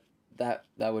bugs in it. That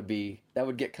would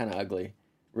get kind of ugly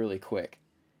really quick.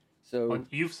 So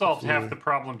you've solved half the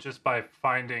problem just by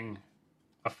finding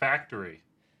a factory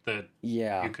that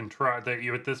you can try, that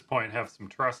you at this point have some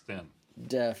trust in.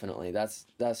 Definitely.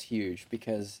 That's huge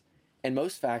because in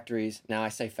most factories, now I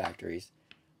say factories,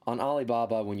 on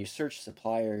Alibaba, when you search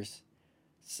suppliers,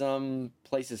 some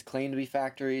places claim to be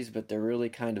factories, but they're really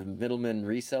kind of middlemen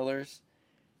resellers.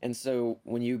 And so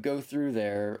when you go through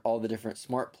there, all the different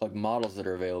smart plug models that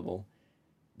are available,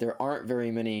 there aren't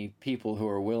very many people who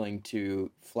are willing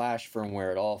to flash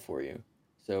firmware at all for you.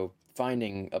 So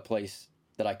finding a place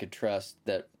that I could trust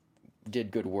that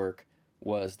did good work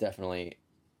was definitely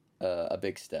a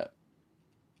big step.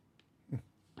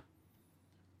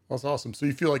 That's awesome. So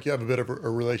you feel like you have a bit of a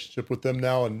relationship with them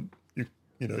now, and you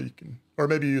can, or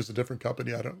maybe you use a different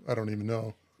company. I don't even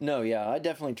know. No, yeah, I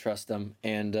definitely trust them,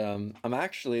 and I'm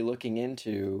actually looking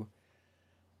into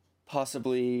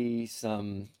possibly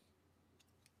some.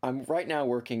 I'm right now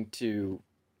working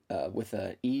with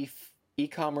a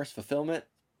e-commerce fulfillment,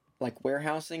 like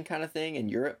warehousing kind of thing in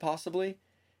Europe possibly,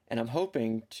 and I'm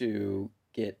hoping to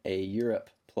get a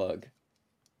Europe plug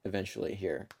eventually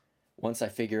here once I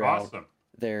figure out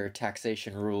their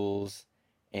taxation rules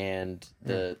and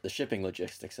the shipping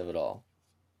logistics of it all.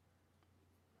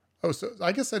 Oh, so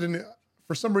I guess I didn't.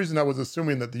 For some reason, I was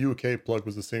assuming that the UK plug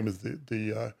was the same as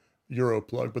the Euro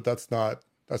plug, but that's not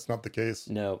the case.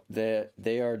 No,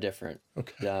 they are different.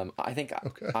 Okay. I think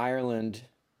Ireland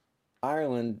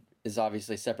is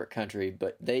obviously a separate country,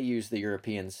 but they use the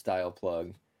European style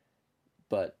plug.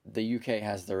 But the UK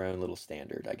has their own little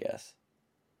standard, I guess.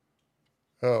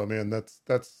 Oh man, that's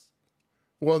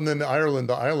well, and then the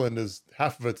island is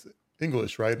half of it's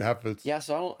English, right? And half of it's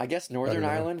So I guess Northern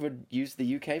Ireland would use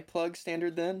the UK plug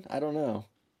standard then? I don't know.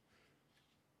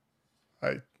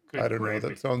 I don't know.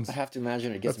 That sounds. I have to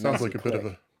imagine it gets. That sounds like a quick.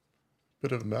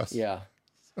 bit of a mess. Yeah.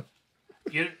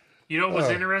 You know what was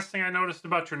interesting? I noticed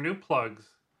about your new plugs.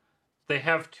 They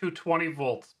have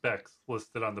 220-volt specs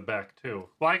listed on the back too.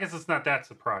 Well, I guess it's not that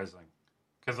surprising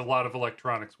because a lot of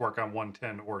electronics work on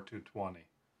 110 or 220.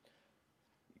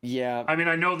 Yeah. I mean,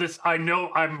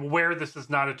 I'm aware this is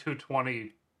not a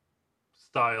 220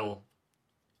 style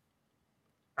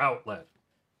outlet.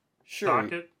 Sure.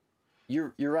 Socket.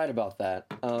 You're right about that.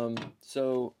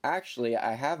 So actually,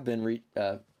 I have been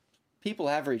people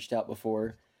have reached out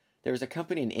before. There was a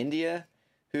company in India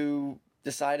who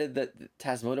decided that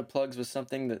Tasmota plugs was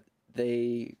something that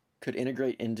they could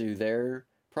integrate into their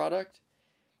product,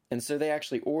 and so they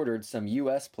actually ordered some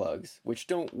US plugs, which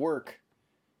don't work.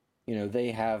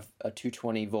 They have a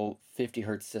 220 volt 50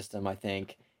 hertz system, I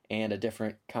think, and a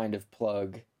different kind of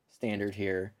plug standard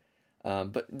here,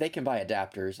 but they can buy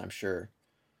adapters, I'm sure.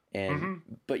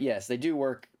 But yes, they do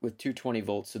work with 220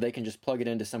 volts, so they can just plug it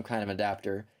into some kind of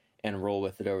adapter and roll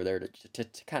with it over there to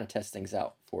kind of test things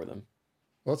out for them.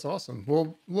 Well, that's awesome.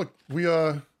 Well, look, we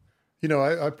I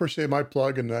appreciate my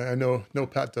plug, and I know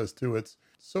Pat does too. It's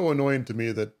so annoying to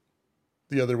me that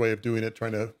the other way of doing it,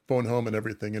 trying to phone home and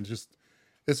everything, and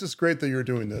it's just great that you're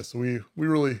doing this. We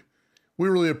really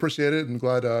appreciate it, and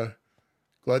glad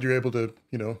you're able to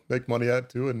make money at it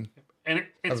too. And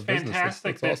it's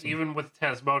fantastic that awesome. Even with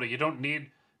Tasmota, you don't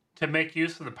need to make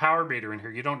use of the power meter in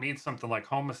here. You don't need something like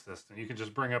Home Assistant. You can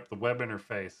just bring up the web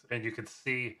interface, and you can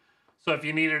see. So if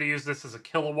you needed to use this as a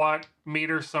kilowatt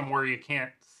meter somewhere you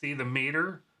can't see the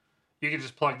meter, you can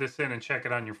just plug this in and check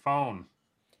it on your phone.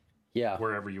 Yeah.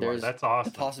 Wherever you are. That's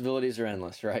awesome. The possibilities are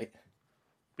endless, right?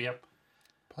 Yep.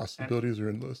 Possibilities are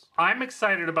endless. I'm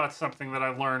excited about something that I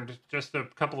learned just a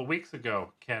couple of weeks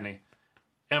ago, Kenny.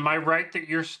 Am I right that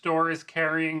your store is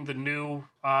carrying the new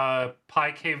Pi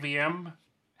KVM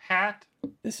hat?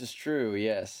 This is true,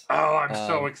 yes. Oh, I'm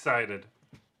so excited.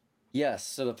 Yes,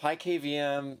 so the Pi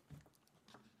KVM,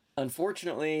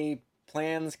 unfortunately,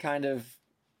 plans kind of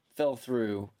fell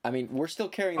through. I mean, we're still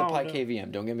carrying the Pi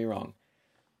KVM, don't get me wrong.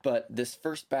 But this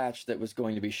first batch that was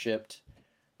going to be shipped,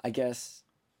 I guess,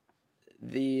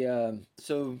 the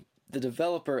the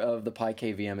developer of the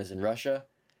PyKVM is in Russia,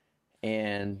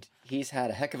 and he's had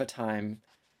a heck of a time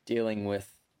dealing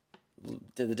with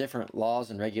the different laws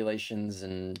and regulations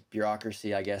and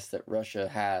bureaucracy, I guess, that Russia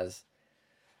has.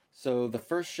 So the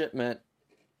first shipment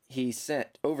he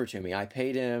sent over to me, I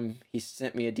paid him, he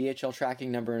sent me a DHL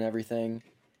tracking number and everything,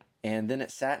 and then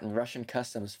it sat in Russian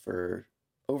customs for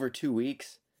over 2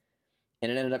 weeks,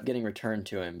 and it ended up getting returned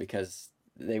to him because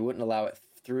they wouldn't allow it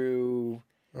through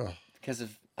because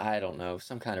of, I don't know,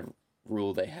 some kind of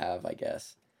rule they have, I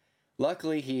guess.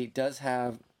 Luckily, he does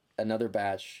have another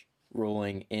batch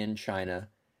rolling in China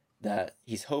that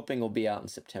he's hoping will be out in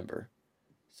September.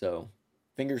 So,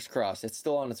 fingers crossed. It's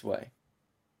still on its way.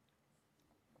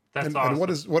 That's awesome. And what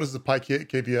is the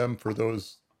PyKVM for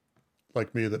those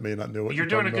like me that may not know what you're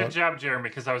doing a good about? job, Jeremy,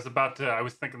 because I was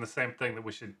thinking the same thing, that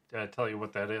we should tell you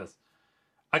what that is.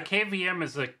 A KVM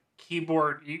is a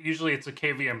keyboard. Usually it's a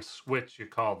KVM switch, you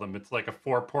call them. It's like a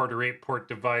 4-port or 8-port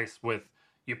device with,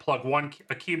 you plug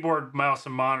a keyboard, mouse,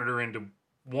 and monitor into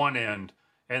one end,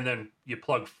 and then you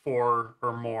plug 4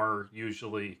 or more,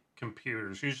 usually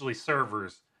computers, usually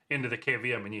servers, into the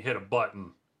KVM, and you hit a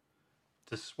button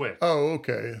to switch. Oh,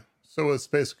 okay. So it's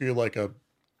basically like a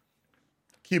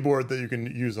keyboard that you can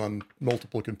use on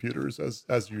multiple computers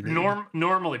as you need.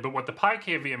 Normally, but what the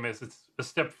PyKVM is, it's a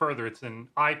step further. It's an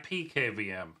IP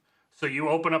KVM. So you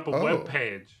open up a web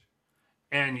page,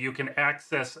 and you can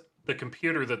access the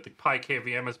computer that the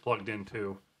PyKVM is plugged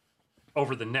into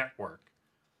over the network.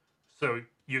 So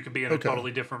you could be in a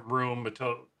totally different room,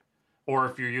 or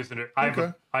if you're using it, I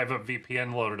have a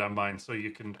VPN loaded on mine, so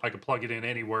I can plug it in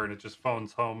anywhere, and it just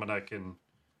phones home, and I can,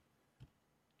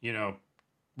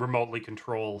 remotely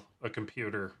control a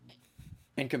computer.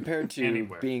 And compared to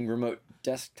anywhere. Being remote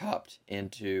desktoped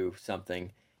into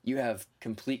something, you have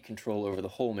complete control over the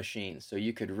whole machine. So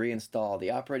you could reinstall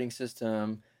the operating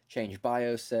system, change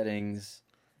BIOS settings,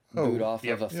 boot off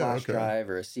of a flash drive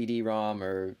or a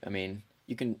CD-ROM,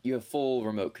 you have full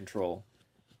remote control.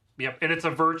 Yep, and it's a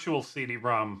virtual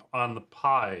CD-ROM on the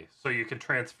Pi, so you can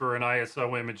transfer an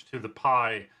ISO image to the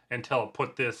Pi and tell it,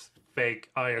 put this fake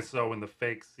ISO in the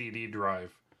fake CD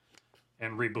drive,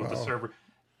 and reboot the server.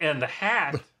 And the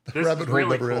hat, this rabbit is hole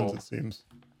really never cool, ends, it seems.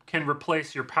 can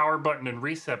replace your power button and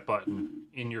reset button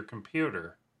in your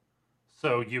computer.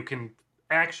 So you can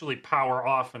actually power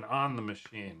off and on the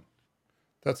machine.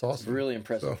 That's awesome. It's a really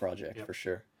impressive project, for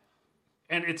sure.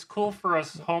 And it's cool for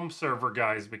us home server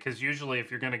guys, because usually if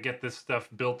you're going to get this stuff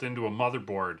built into a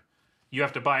motherboard, you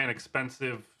have to buy an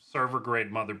expensive server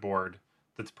grade motherboard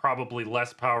that's probably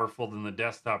less powerful than the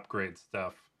desktop grade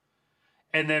stuff.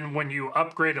 And then when you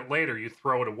upgrade it later, you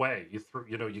throw it away.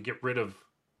 You get rid of,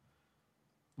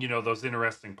 those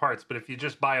interesting parts. But if you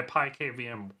just buy a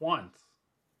PyKVM once,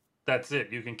 that's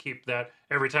it. You can keep that.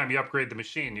 Every time you upgrade the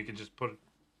machine, you can just plug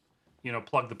the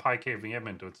PyKVM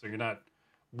into it. So you're not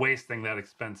wasting that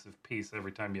expensive piece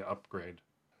every time you upgrade.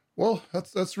 Well,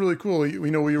 that's really cool. We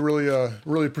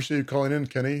really appreciate you calling in,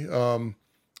 Kenny.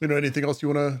 Anything else you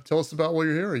want to tell us about while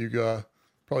you're here? Or you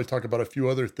probably talk about a few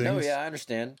other things. No, yeah, I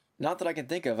understand. Not that I can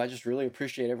think of. I just really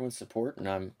appreciate everyone's support,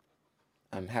 and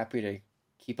I'm happy to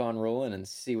keep on rolling and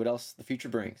see what else the future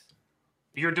brings.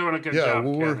 You're doing a good job,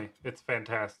 Kenny. It's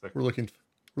fantastic. We're looking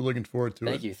forward to it.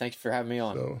 Thank you. Thanks for having me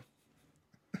on. So,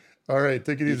 all right,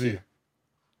 take it easy. Too.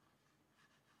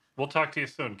 We'll talk to you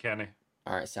soon, Kenny.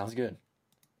 All right, sounds good.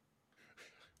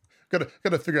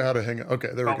 Gotta figure out how to hang out. Okay,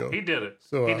 there we go. He did it.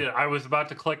 So he did it. I was about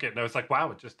to click it, and I was like, "Wow,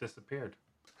 it just disappeared."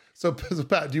 So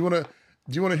Pat, do you want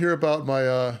to hear about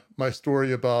my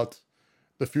story about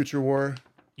the future war?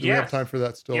 Do we have time for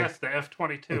that still? Yes, the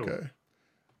F-22. Okay.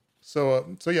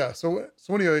 So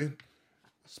anyway,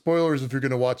 spoilers if you're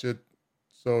going to watch it.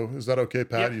 So is that okay,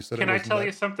 Pat? Yeah. You said Can I tell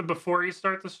you something before you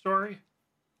start the story?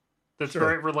 That's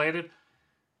very related.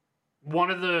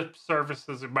 One of the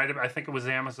services, I think it was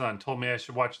Amazon, told me I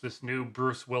should watch this new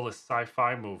Bruce Willis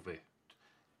sci-fi movie.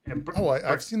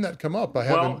 I've seen that come up.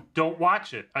 Well, don't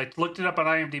watch it. I looked it up on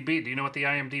IMDb. Do you know what the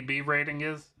IMDb rating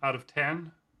is out of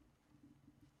 10?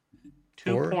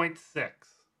 2.6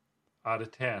 out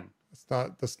of 10.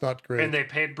 That's not great. And they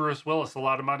paid Bruce Willis a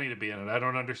lot of money to be in it. I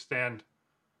don't understand.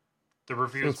 The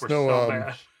reviews were so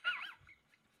bad.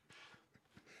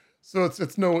 So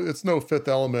it's no Fifth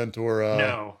Element or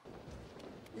no.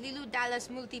 Lilu Dallas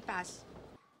Multipass.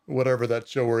 Whatever that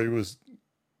show where he was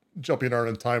jumping around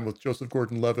in time with Joseph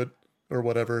Gordon-Levitt or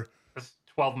whatever. That's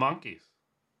 12 Monkeys.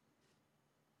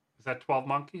 Is that 12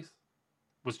 Monkeys?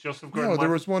 Was Joseph Gordon-Levitt? No,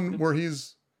 there was one where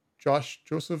he's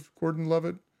Joseph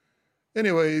Gordon-Levitt.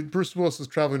 Anyway, Bruce Willis is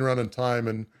traveling around in time,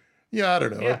 and I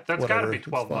don't know. Yeah, that's got to be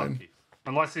 12 Monkeys.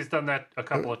 Unless he's done that a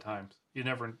couple of times. You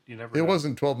never It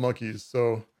wasn't 12 Monkeys,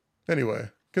 so Anyway,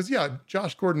 because yeah,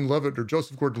 Josh Gordon-Levitt or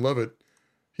Joseph Gordon-Levitt,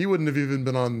 he wouldn't have even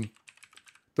been on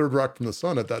Third Rock from the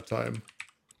Sun at that time.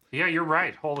 Yeah, you're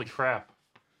right. Holy crap.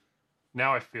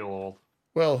 Now I feel old.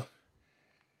 Well,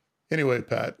 anyway,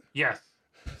 Pat. Yes.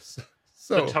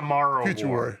 So the Tomorrow Future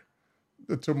War. War.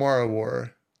 The Tomorrow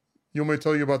War. You want me to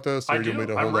tell you about this? Or I you do. want me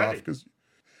to I'm hold ready. off? Because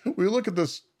we look at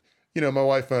this, my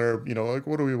wife and I are, like,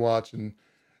 what do we watch? And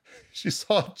she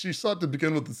saw it to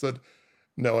begin with and said,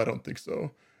 no, I don't think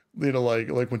so.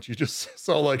 Like when she just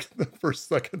saw like the first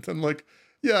second, I'm like,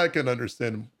 yeah, I can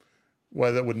understand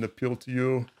why that wouldn't appeal to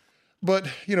you. But,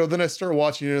 then I start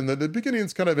watching it, and the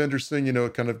beginning's kind of interesting.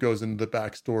 It kind of goes into the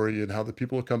backstory and how the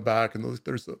people come back, and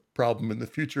there's a problem in the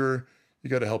future. You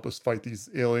got to help us fight these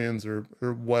aliens or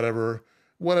whatever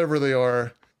they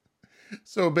are.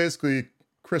 So basically,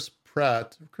 Chris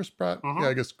Pratt. Mm-hmm. Yeah,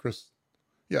 I guess Chris.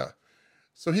 Yeah.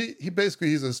 So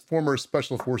he's a former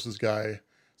special forces guy.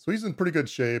 So he's in pretty good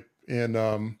shape.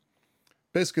 And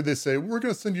basically they say, we're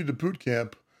going to send you to boot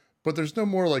camp, but there's no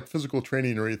more like physical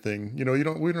training or anything.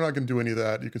 We're not going to do any of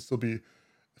that. You can still be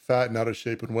fat and out of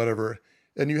shape and whatever.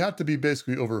 And you have to be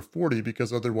basically over 40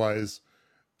 because otherwise,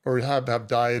 or have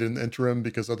died in the interim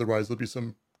because otherwise there'll be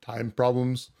some time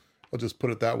problems. I'll just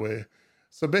put it that way.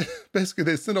 So basically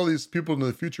they send all these people into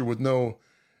the future with no,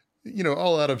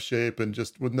 all out of shape and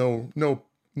just with no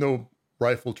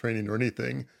rifle training or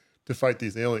anything to fight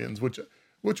these aliens, which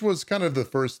was kind of the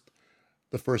first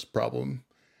problem.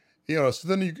 So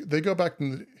then they go back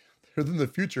in the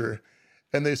future,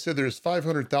 and they say there's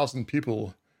 500,000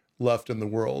 people left in the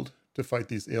world to fight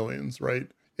these aliens, right?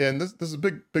 And this is a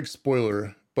big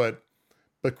spoiler, but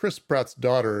Chris Pratt's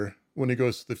daughter, when he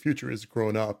goes to the future, is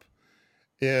grown up,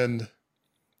 and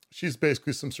she's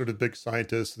basically some sort of big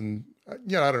scientist, and I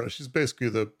don't know. She's basically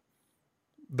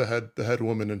the head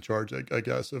woman in charge, I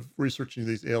guess, of researching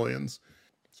these aliens.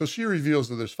 So she reveals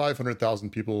that there's 500,000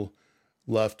 people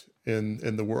left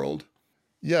in the world.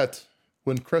 Yet,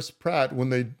 when Chris Pratt, when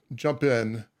they jump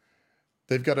in,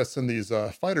 they've got to send these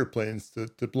fighter planes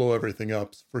to blow everything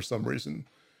up for some reason.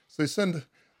 So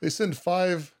they send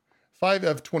five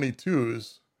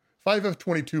F-22s, 5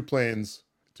 F-22 planes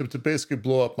to basically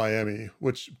blow up Miami,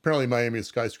 which apparently Miami's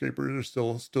skyscrapers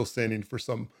are still standing for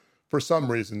some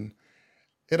reason.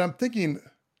 And I'm thinking,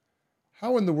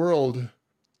 how in the world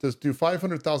do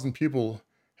 500,000 people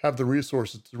have the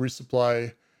resources to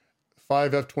resupply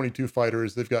 5 F-22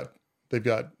 fighters? They've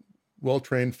got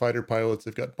well-trained fighter pilots.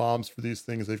 They've got bombs for these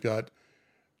things. They've got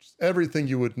just everything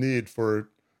you would need for,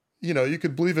 you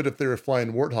could believe it if they were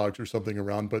flying warthogs or something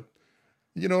around, but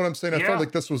you know what I'm saying? I felt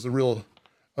like this was a real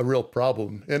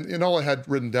problem. And all I had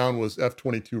written down was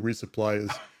F-22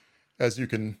 resupply, as you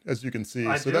can see.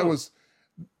 That was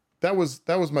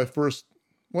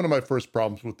one of my first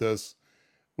problems with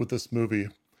this movie.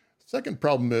 Second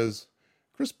problem is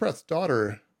Chris Pratt's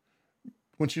daughter,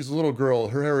 when she's a little girl,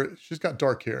 her hair, she's got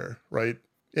dark hair, right?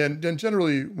 And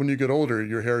generally when you get older,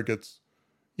 your hair gets,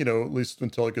 at least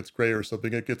until it gets gray or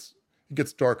something, it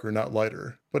gets darker, not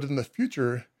lighter. But in the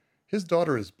future, his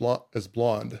daughter is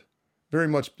blonde, very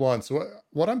much blonde. So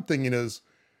what I'm thinking is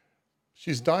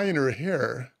she's dyeing her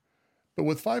hair, but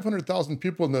with 500,000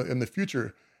 people in the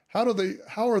future, how are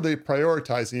they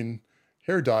prioritizing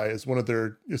hair dye as one of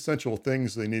their essential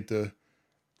things they need to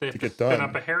get done? Spin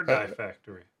up a hair dye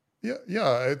factory. Yeah,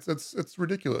 it's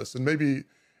ridiculous. And maybe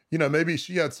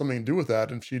she had something to do with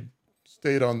that, and she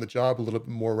stayed on the job a little bit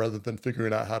more rather than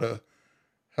figuring out how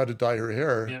to dye her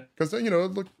hair. Because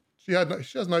look, she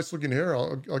has nice looking hair.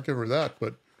 I'll give her that.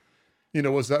 But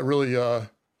was that really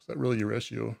your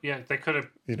issue? Yeah, they could have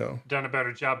done a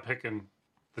better job picking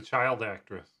the child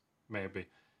actress, maybe.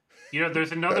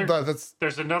 There's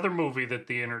another movie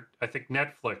that I think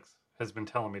Netflix has been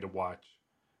telling me to watch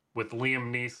with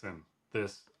Liam Neeson.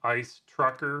 This ice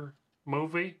trucker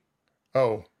movie.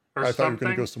 Oh, I thought you were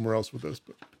going to go something. somewhere else with this,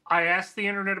 but I asked the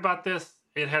internet about this.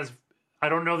 I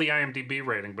don't know the IMDb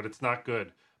rating, but it's not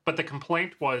good. But the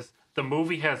complaint was the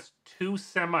movie has 2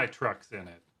 semi-trucks in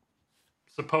it.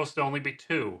 Supposed to only be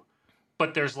 2.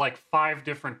 But there's like 5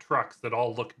 different trucks that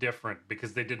all look different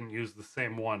because they didn't use the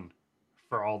same one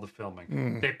for all the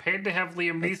filming. They paid to have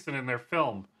Liam Neeson in their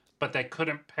film, but they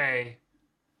couldn't pay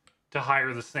to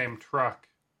hire the same truck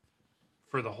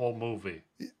for the whole movie.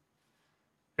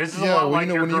 This is a lot like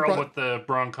your girl with the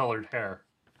brown-colored hair.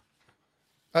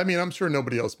 I mean, I'm sure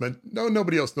nobody else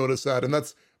noticed that, and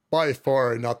that's by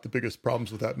far not the biggest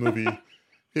problems with that movie.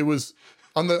 It was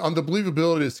on the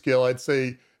believability scale, I'd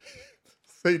say,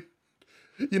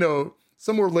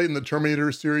 somewhere late in the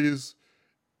Terminator series,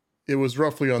 it was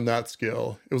roughly on that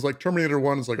scale. It was like Terminator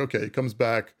 1 is like, okay, it comes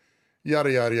back,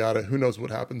 yada, yada, yada. Who knows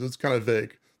what happens? It's kind of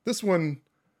vague. This one,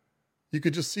 you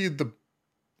could just see the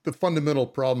fundamental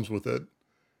problems with it.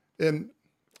 And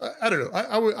I don't know.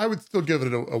 I would still give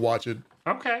it a watch. It.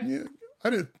 Okay. Yeah,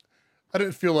 I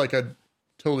didn't feel like I'd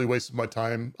totally wasted my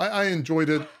time. I enjoyed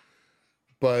it,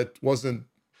 but wasn't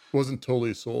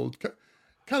totally sold.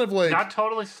 Kind of like Not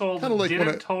totally sold. Kind of like Didn't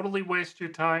when totally waste your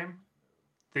time.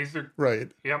 These are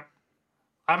right. Yep.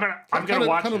 I'm gonna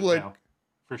watch kind it of like, now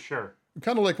for sure.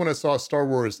 Kind of like when I saw Star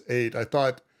Wars 8, I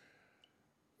thought,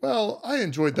 well, I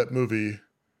enjoyed that movie,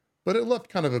 but it left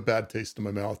kind of a bad taste in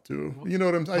my mouth too. You know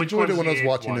what I Which enjoyed it one's when I the was eighth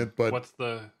watching one? it, but What's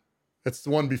the? it's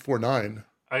the one before 9.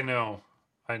 I know,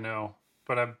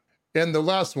 but I'm And the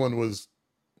last one was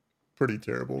pretty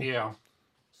terrible. yeah.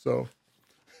 So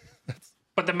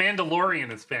But The Mandalorian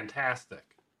is fantastic.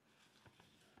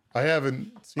 I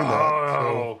haven't seen that.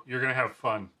 Oh, you're gonna have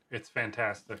fun. It's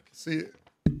fantastic. See,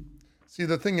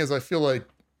 the thing is, I feel like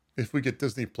if we get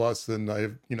Disney Plus, then I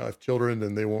have children,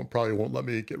 and they probably won't let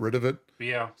me get rid of it.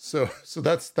 Yeah. So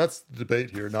that's the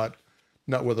debate here, not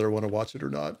whether I want to watch it or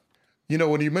not. You know,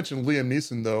 when you mentioned Liam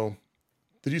Neeson, though,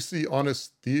 did you see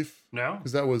Honest Thief? No.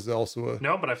 Because that was also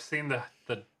No, but I've seen the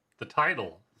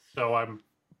title, so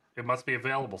it must be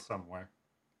available somewhere.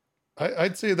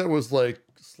 I'd say that was like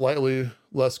slightly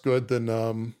less good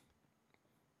than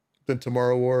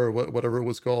Tomorrow War or whatever it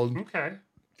was called. Okay.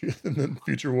 And then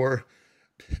Future War,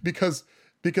 because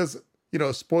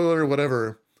spoiler or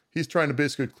whatever, he's trying to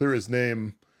basically clear his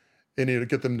name and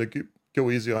get them to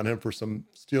go easy on him for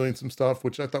stealing some stuff,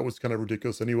 which I thought was kind of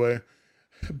ridiculous anyway.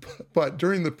 But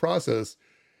during the process,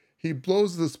 he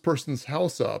blows this person's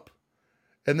house up,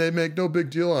 and they make no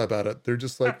big deal about it. They're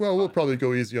just like, well, we'll probably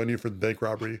go easy on you for the bank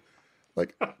robbery.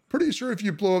 Like, pretty sure if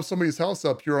you blow up somebody's house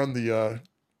up, you're on the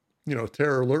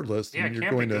terror alert list, Yeah, and it you're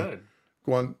can't going be to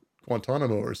good.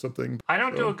 Guantanamo or something. I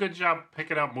don't do So- a good job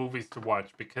picking up movies to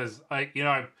watch because I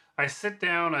sit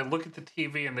down, I look at the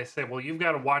TV, and they say, well, you've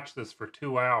got to watch this for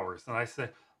 2 hours. And I say,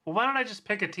 well, why don't I just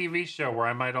pick a TV show where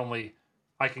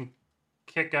I can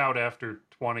kick out after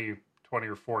 20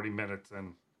 or 40 minutes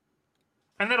and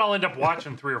then I'll end up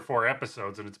watching 3 or 4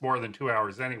 episodes and it's more than 2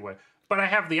 hours anyway. But I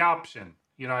have the option.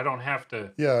 I don't have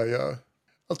to. Yeah.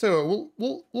 I'll tell you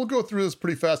what, we'll go through this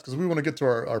pretty fast because we want to get to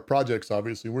our projects.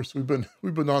 Obviously, we've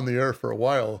been on the air for a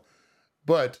while,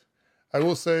 but I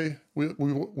will say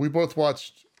we both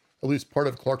watched at least part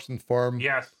of Clarkson Farm.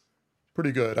 Yes.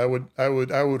 Pretty good. I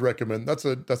would recommend. That's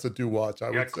a do watch.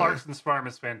 I would say. Clarkson's Farm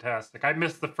is fantastic. I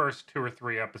missed the first 2 or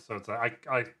 3 episodes.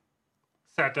 I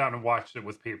sat down and watched it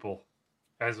with people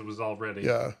as it was already.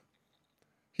 Yeah.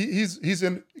 He's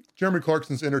in Jeremy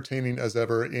Clarkson's entertaining as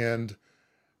ever, and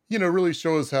really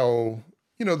shows how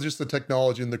just the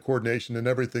technology and the coordination and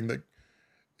everything that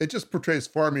it just portrays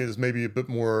farming as maybe a bit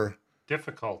more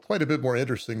difficult, quite a bit more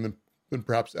interesting than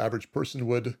perhaps the average person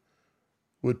would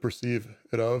perceive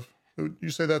it of. Would you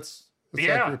say that's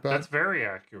accurate, Pat? That's very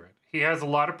accurate. He has a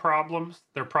lot of problems.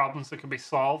 They're problems that can be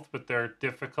solved, but they're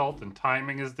difficult, and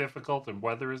timing is difficult, and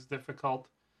weather is difficult.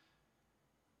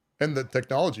 And the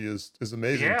technology is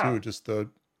amazing too. Just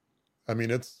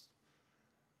it's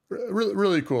really,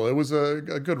 really cool. It was a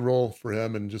good role for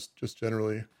him, and just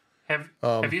generally.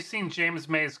 Have you seen James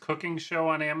May's cooking show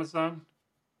on Amazon?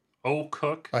 Oh,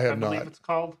 Cook. I have believe not. It's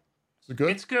called. Is it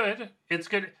good? It's good. It's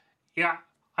good. Yeah,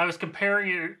 I was comparing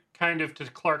it kind of to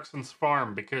Clarkson's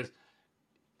Farm because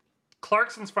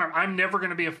Clarkson's Farm. I'm never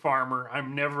going to be a farmer.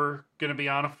 I'm never going to be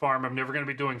on a farm. I'm never going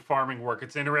to be doing farming work.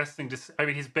 It's interesting to.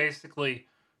 He's basically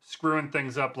screwing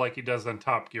things up like he does on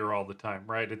Top Gear all the time,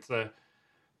 right?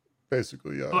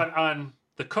 Basically, yeah. But on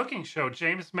the cooking show,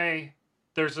 James May,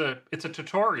 it's a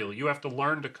tutorial. You have to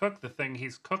learn to cook the thing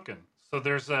he's cooking.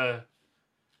 So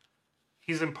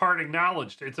he's imparting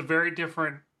knowledge. It's a very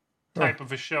different type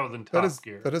of a show than Top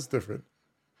Gear. That is different.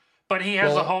 But he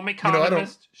has a home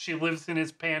economist. She lives in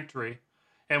his pantry.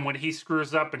 And when he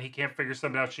screws up and he can't figure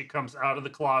something out, she comes out of the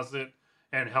closet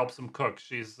and helps him cook.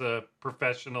 She's a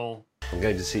professional. I'm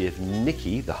going to see if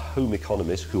Nikki, the home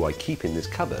economist who I keep in this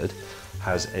cupboard,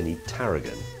 has any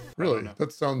tarragon. Really?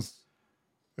 That sounds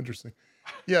interesting.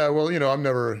 Yeah, well, I'm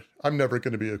never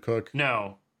going to be a cook.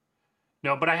 No,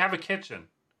 but I have a kitchen.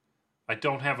 I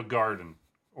don't have a garden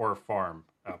or a farm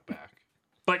out back.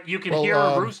 But you can hear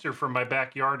a rooster from my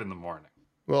backyard in the morning.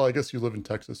 Well, I guess you live in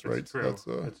Texas, right? It's true.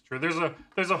 It's true.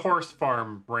 There's a horse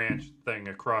farm ranch thing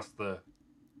across the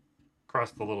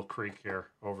little creek here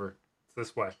over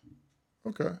this way.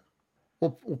 Okay.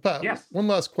 Well, Pat, yes. One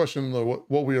last question in the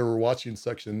what we were watching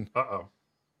section. Uh-oh.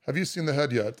 Have you seen The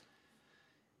Head yet?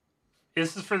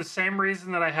 This is for the same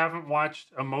reason that I haven't watched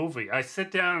a movie. I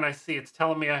sit down and I see it's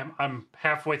telling me I'm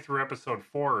halfway through episode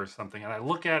 4 or something, and I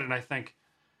look at it and I think,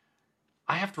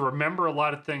 I have to remember a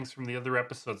lot of things from the other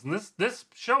episodes. And this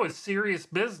show is serious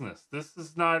business. This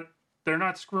is not, they're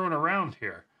not screwing around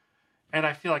here. And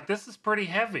I feel like this is pretty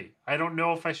heavy. I don't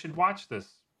know if I should watch this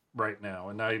right now.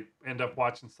 And I end up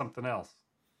watching something else.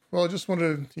 Well, I just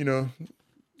wanted to,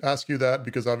 ask you that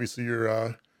because obviously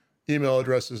your email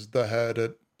address is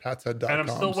thehead@patshead.com. And I'm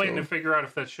still waiting to figure out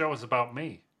if that show is about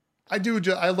me. I do.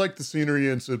 I like the scenery,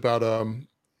 and it's about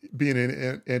being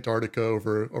in Antarctica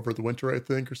over the winter, I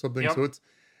think, or something. Yep. So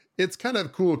it's kind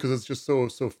of cool because it's just so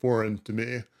foreign to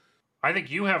me. I think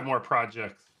you have more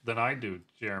projects than I do,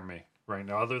 Jeremy, right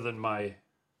now, other than my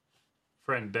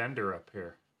friend Bender up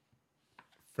here.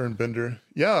 Fern Bender.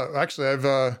 Yeah, actually, I've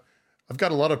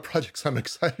got a lot of projects I'm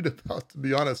excited about, to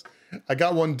be honest. I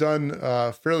got one done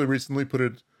fairly recently. Put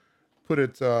it.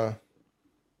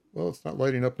 Well, it's not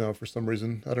lighting up now for some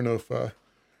reason. I don't know if it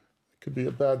could be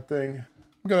a bad thing.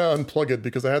 I'm gonna unplug it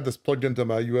because I had this plugged into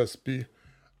my USB.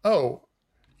 Oh,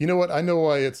 you know what? I know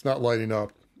why it's not lighting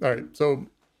up. All right, so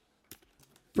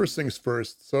first things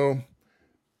first. So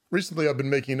recently I've been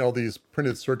making all these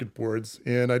printed circuit boards,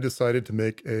 and I decided to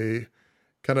make a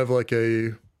kind of like a,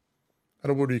 I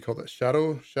don't know, what do you call that?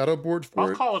 Shadow board for it?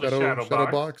 I'll call it a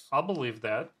shadow box. I'll believe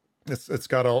that. It's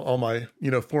got all my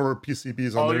former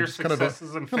PCBs on All there. your Just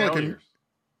successes and failures.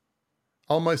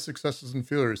 All my successes and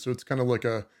failures. So it's kind of like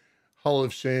a Hall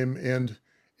of Shame and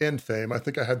Fame. I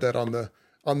think I had that on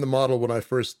the model when I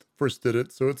first did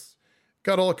it. So it's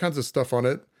got all kinds of stuff on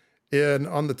it. And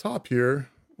on the top here,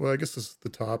 well, I guess this is the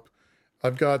top.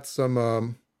 I've got some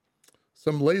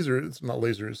lasers, not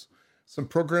lasers, some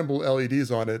programmable LEDs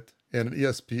on it, and an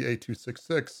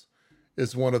ESP8266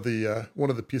 is one of the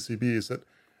PCBs that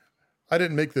I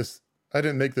didn't make this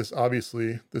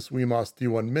obviously, this WeMOS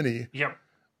D1 Mini. Yep.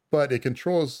 But it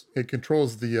controls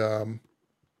the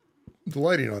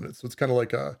lighting on it. So it's kind of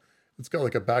like it's got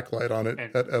like a backlight on it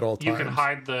at all times. You can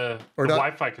hide the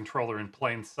Wi-Fi controller in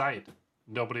plain sight.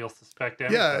 Nobody will suspect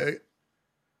anything. Yeah,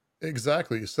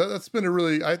 exactly. So that's been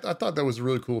I thought that was a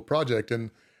really cool project.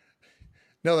 And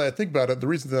now that I think about it, the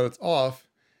reason that it's off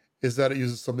is that it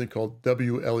uses something called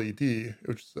WLED,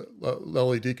 which is a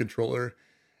LED controller.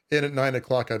 And at 9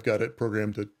 o'clock, I've got it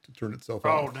programmed to turn itself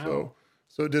off. Oh, no.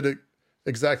 So it did it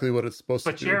exactly what it's supposed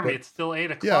to do. But Jeremy, it's still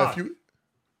 8 o'clock.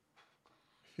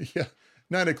 Yeah,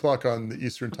 9 o'clock on the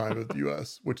Eastern time of the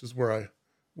U.S., which is where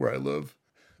I live.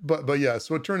 But yeah,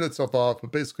 so it turned itself off.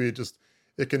 But basically,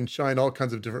 it can shine all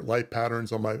kinds of different light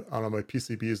patterns on my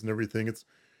PCBs and everything.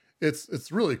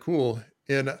 It's really cool.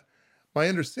 And my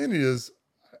understanding is,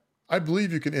 I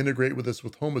believe you can integrate with this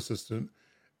with Home Assistant,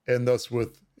 and thus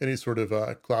with any sort of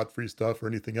CloudFree stuff or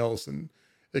anything else, and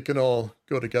it can all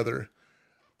go together.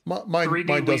 Mine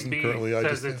doesn't currently.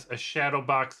 Says it's a shadow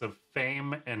box of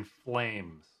fame and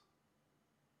flames.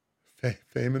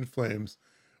 Fame and flames.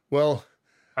 Well,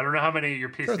 I don't know how many of your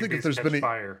PCBs catch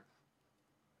fire.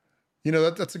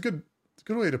 That's a good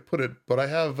way to put it. But I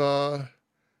have, I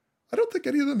don't think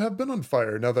any of them have been on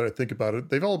fire. Now that I think about it,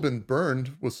 they've all been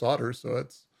burned with solder. So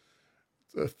it's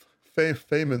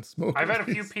fame and smoke. I've had a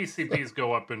few PCBs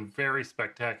go up in very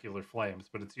spectacular flames,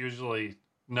 but it's usually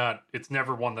not. It's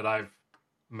never one that I've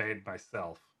made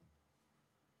myself.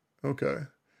 Okay.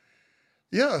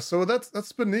 Yeah, so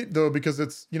that's been neat though, because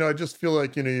it's, I just feel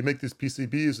like, you make these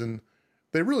PCBs and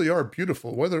they really are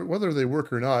beautiful, whether they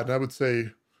work or not. And I would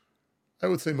say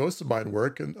most of mine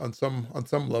work and on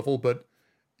some level, but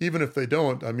even if they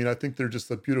don't, I mean, I think they're just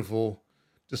a beautiful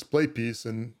display piece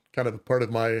and kind of a part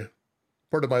of my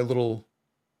little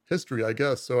history, I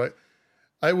guess. So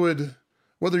I would,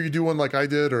 whether you do one like I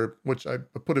did, or which I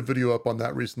put a video up on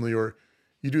that recently, or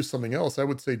you do something else, I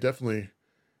would say definitely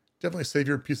save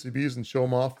your PCBs and show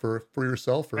them off for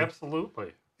yourself or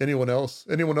absolutely anyone else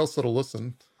that'll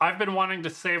listen. I've been wanting to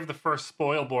save the first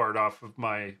spoil board off of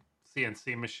my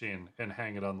CNC machine and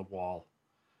hang it on the wall,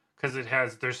 because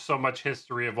there's so much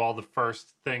history of all the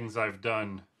first things I've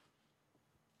done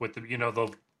with the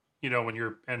when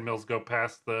your end mills go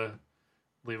past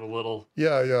leave a little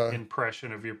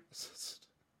impression of your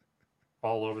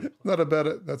all over the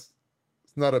place. That's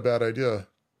not a bad idea.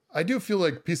 I do feel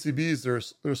like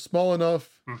PCBs, they're small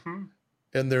enough, mm-hmm.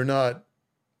 and they're not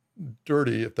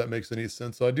dirty, if that makes any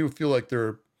sense. So I do feel like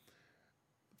they're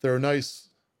a nice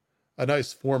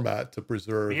format to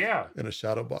preserve in a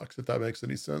shadow box, if that makes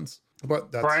any sense. But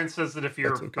Brian says that if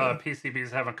your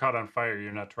PCBs haven't caught on fire,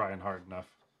 you're not trying hard enough.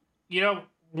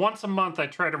 Once a month I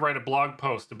try to write a blog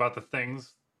post about the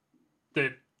things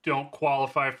that don't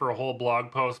qualify for a whole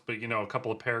blog post, but a couple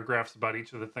of paragraphs about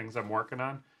each of the things I'm working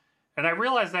on. And I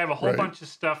realized I have a whole bunch of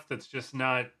stuff that's just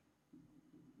not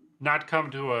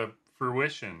come to a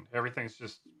fruition. Everything's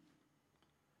just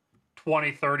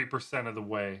 20-30% of the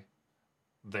way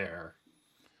there.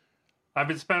 I've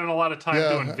been spending a lot of time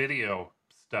doing video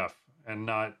stuff and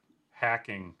not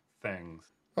hacking things.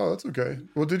 Oh, that's okay.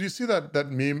 Well, did you see that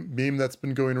meme that's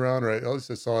been going around? Right, at least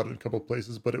I saw it in a couple of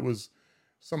places, but it was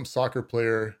some soccer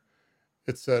player.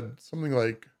 It said something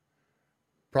like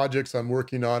projects I'm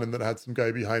working on, and then it had some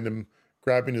guy behind him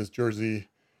grabbing his jersey,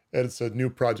 and it said new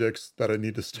projects that I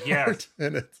need to start. Yes.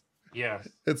 And Yes.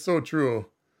 it's so true.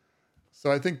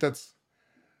 So I think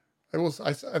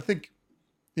I think,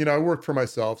 I work for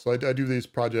myself, so I do these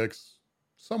projects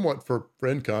somewhat for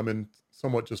income and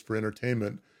somewhat just for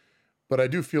entertainment. But I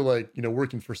do feel like,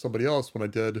 working for somebody else,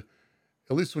 at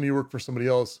least when you work for somebody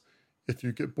else, if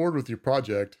you get bored with your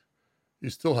project, you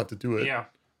still have to do it. Yeah.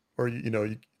 Or,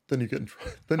 then you get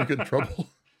in trouble.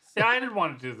 See, I didn't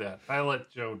want to do that. I let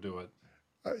Joe do it.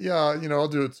 Yeah, I'll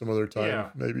do it some other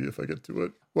time, maybe if I get to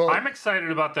it. Well, I'm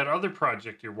excited about that other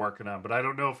project you're working on, but I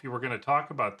don't know if you were going to talk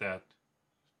about that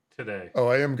today. Oh,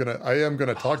 I am gonna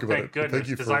talk about it. Thank goodness,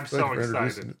 because I'm so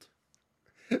excited.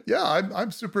 Yeah,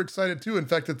 I'm super excited too. In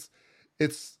fact,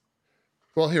 it's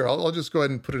well, here I'll just go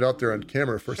ahead and put it out there on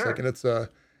camera for a second.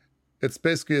 It's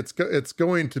basically it's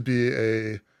going to be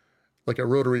a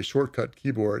rotary shortcut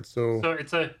keyboard. So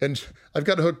and I've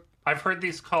got a hook. I've heard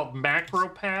these called macro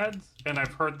pads, and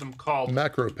I've heard them called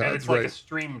macro pads. And it's like a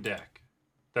Stream Deck.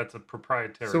 That's a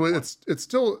proprietary. So one. it's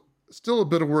still a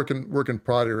bit of work in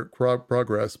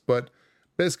progress, but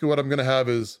basically what I'm going to have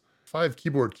is 5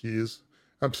 keyboard keys.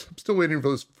 I'm still waiting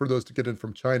for those to get in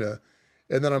from China,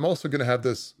 and then I'm also going to have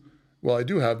this. Well, I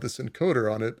do have this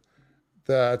encoder on it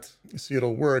that, you see,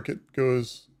 it'll work. It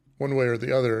goes one way or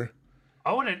the other.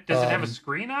 Oh, and does it have a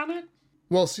screen on it?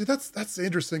 Well, see, that's the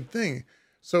interesting thing.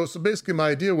 So basically my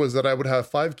idea was that I would have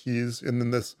 5 keys, and then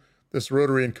this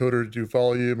rotary encoder to do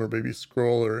volume or maybe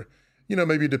scroll, or,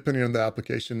 maybe depending on the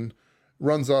application,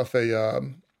 runs off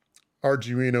a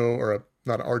Arduino, or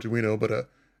not an Arduino, but a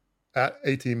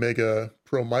ATmega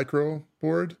Pro Micro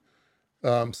board.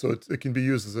 So it can be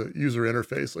used as a user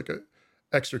interface, like a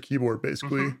extra keyboard,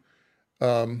 basically.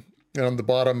 And on the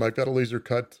bottom, I've got a laser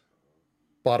cut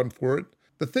bottom for it.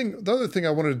 The other thing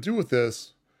I wanted to do with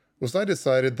this was I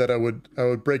decided that I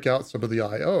would break out some of the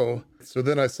I/O. So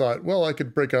then I thought, well, I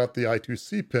could break out the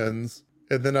I2C pins,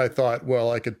 and then I thought,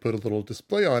 well, I could put a little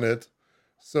display on it.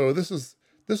 So this is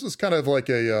kind of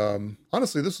like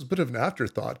honestly, this is a bit of an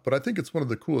afterthought, but I think it's one of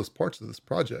the coolest parts of this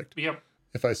project. Yep.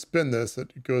 If I spin this,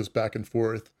 it goes back and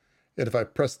forth, and if I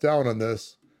press down on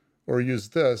this or use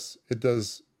this, it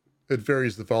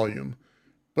varies the volume.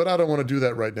 But I don't want to do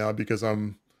that right now because we're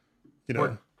on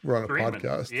a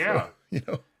podcast. Yeah.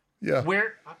 So, yeah.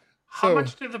 How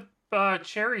much do the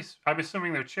cherries? I'm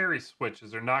assuming they're cherry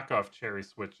switches or knockoff cherry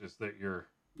switches that your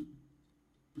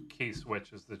key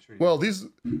switches that you're. Well, this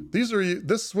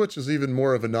switch is even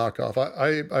more of a knockoff.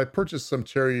 I purchased some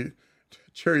cherry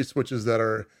switches that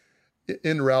are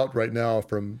en route right now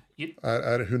from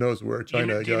who knows where,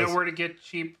 China. I guess. Do you know where to get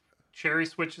cheap cherry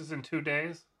switches in 2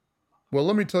 days? Well,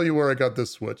 let me tell you where I got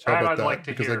this switch. How about I'd that? like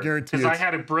to because hear. I guarantee because I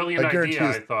had a brilliant idea.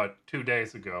 I thought 2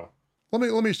 days ago.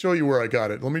 Let me show you where I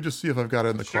got it. Let me just see if I've got it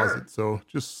in the closet. So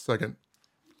just a second.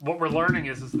 What we're learning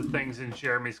is the things in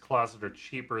Jeremy's closet are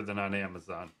cheaper than on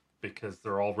Amazon because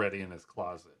they're already in his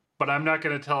closet. But I'm not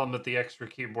going to tell him that the extra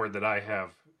keyboard that I have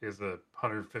is a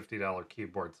 $150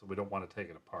 keyboard, so we don't want to take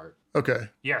it apart. Okay.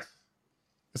 Yes.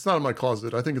 It's not in my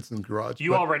closet. I think it's in the garage.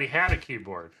 You already had a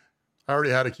keyboard. I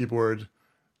already had a keyboard.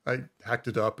 I hacked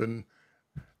it up, and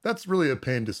that's really a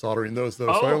pain desoldering those,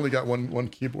 though. So I only got one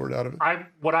keyboard out of it.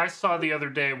 What I saw the other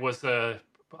day was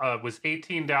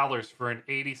 $18 for an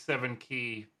 87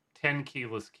 key, 10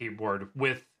 keyless keyboard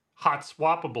with hot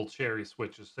swappable cherry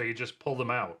switches. So you just pull them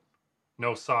out,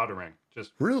 no soldering.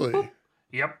 Just really. Boop.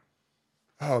 Yep.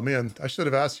 Oh man, I should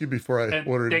have asked you before I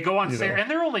ordered. They go on sale, and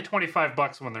they're only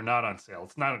 $25 when they're not on sale.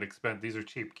 It's not an expense. These are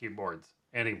cheap keyboards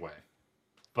anyway.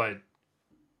 But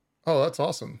oh, that's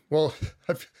awesome. Well,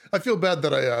 I feel bad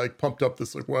that I pumped up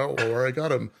this where I got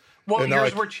them. Well,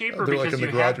 yours were cheaper because you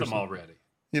had them already.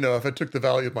 If I took the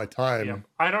value of my time. Yeah.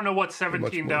 I don't know what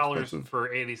 $17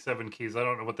 for 87 keys. I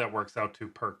don't know what that works out to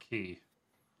per key.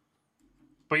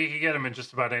 But you can get them in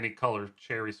just about any color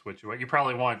cherry switch you want. You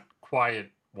probably want quiet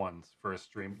ones for a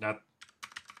stream, not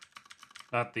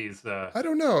these. I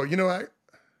don't know.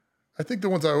 I think the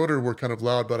ones I ordered were kind of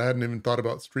loud, but I hadn't even thought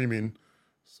about streaming.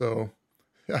 So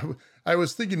I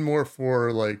was thinking more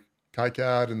for like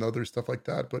KiCad and other stuff like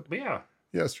that. But yeah,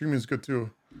 streaming is good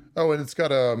too. Oh, and it's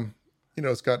got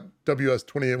it's got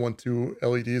WS2812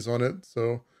 LEDs on it.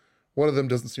 So one of them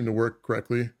doesn't seem to work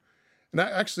correctly. And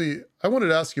I wanted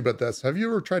to ask you about this. Have you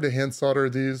ever tried to hand solder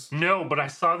these? No, but I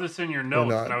saw this in your notes,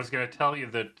 not? and I was going to tell you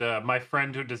that my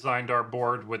friend who designed our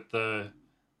board with the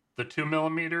 2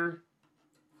 millimeter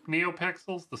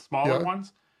NeoPixels, the smaller Yeah.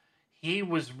 ones, he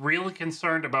was really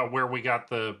concerned about where we got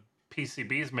the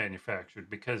PCBs manufactured,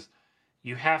 because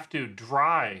you have to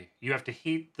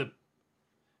heat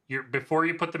before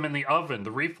you put them in the oven,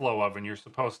 the reflow oven, you're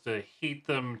supposed to heat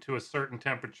them to a certain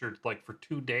temperature, like for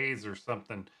 2 days or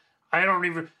something. I don't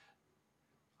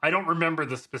remember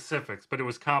the specifics, but it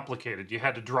was complicated. You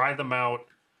had to dry them out,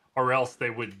 or else they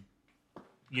would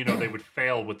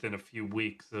fail within a few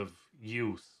weeks of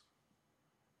use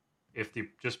if you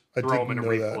just throw them in a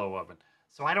reflow oven.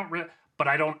 So I don't know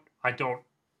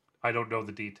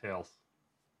the details.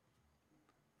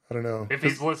 I don't know. If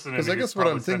he's listening, he's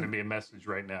probably sending me a message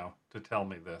right now to tell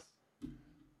me this.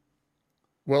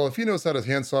 Well, if he knows how to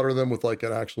hand solder them with like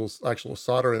an actual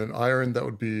solder and an iron, that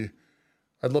would be.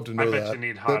 I'd love to know that. I bet you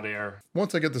need hot air.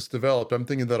 Once I get this developed, I'm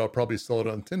thinking that I'll probably sell it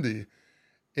on Tindy,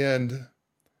 and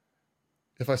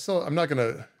if I sell, I'm not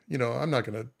gonna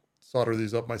solder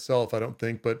these up myself. I don't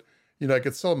think, but I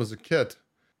could sell them as a kit.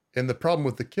 And the problem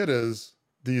with the kit is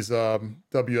these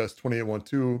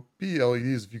WS2812B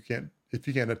LEDs. If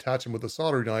you can't attach them with a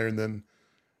soldering iron, then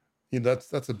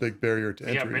that's a big barrier to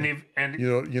entry. Yeah, and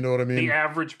you know what I mean. The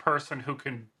average person who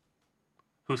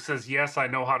says yes, I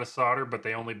know how to solder, but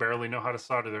they only barely know how to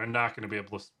solder, they're not going to be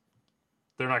able to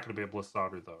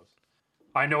solder those.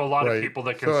 I know a lot of people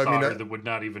that can solder that would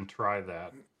not even try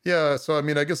that. Yeah, so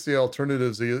I guess the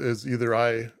alternatives is either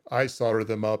I solder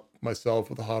them up myself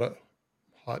with a hot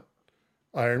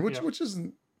iron, which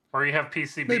isn't, or you have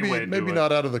PCB maybe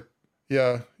not out of the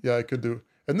I could do.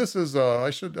 And this is I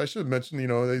should mention,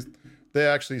 they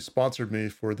actually sponsored me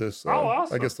for this.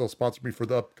 Awesome. I guess they'll sponsor me for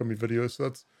the upcoming videos.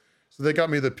 So they got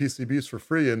me the PCBs for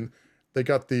free, and they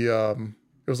got the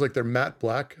it was like their matte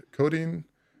black coating,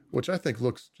 which I think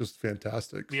looks just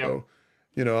fantastic. Yep. So,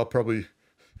 you'll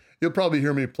probably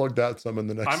hear me plug that some in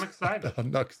the next. I'm excited.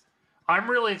 next I'm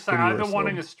really excited. video I've been or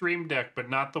wanting so. a Stream Deck, but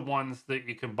not the ones that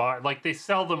you can buy. Like, they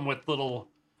sell them with little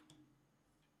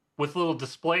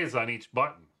displays on each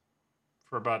button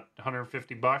for about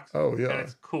 $150. Oh yeah, and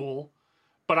it's cool.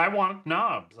 But I want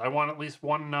knobs. I want at least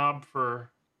one knob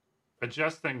for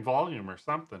adjusting volume or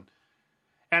something.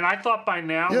 And I thought by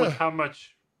now, with how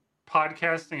much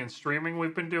podcasting and streaming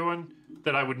we've been doing,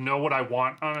 that I would know what I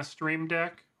want on a Stream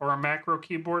Deck or a macro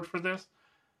keyboard for this.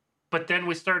 But then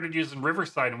we started using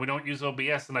Riverside, and we don't use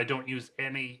OBS, and I don't use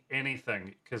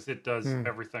anything because it does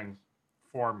everything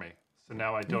for me. So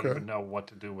now I don't even know what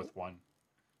to do with one.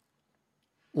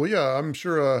 Well, yeah, I'm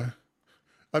sure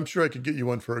I could get you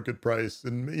one for a good price,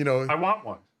 and I want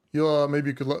one. You'll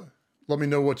maybe you could let me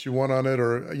know what you want on it,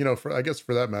 or I guess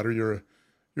for that matter, you're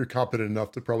competent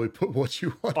enough to probably put what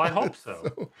you want. Well, I hope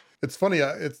so. It's funny.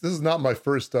 This is not my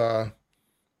first time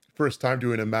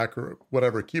doing a Mac or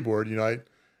whatever keyboard. I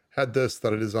had this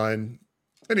that I designed.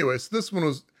 Anyway, so this one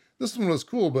was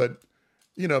cool, but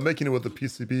making it with the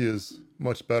PCB is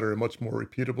much better and much more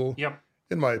repeatable. Yep.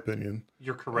 In my opinion.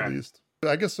 You're correct. At least.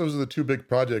 I guess those are the two big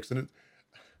projects, and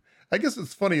I guess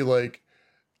it's funny. Like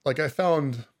I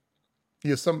found,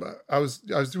 I was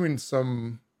doing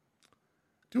something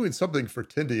for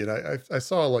Tindy, and I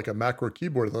saw like a macro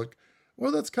keyboard. Like,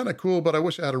 well, that's kind of cool, but I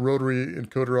wish I had a rotary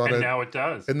encoder on it. And now it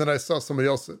does. And then I saw somebody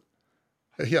else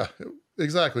yeah,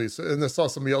 exactly. So, and I saw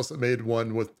somebody else that made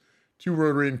one with 2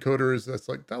 rotary encoders. That's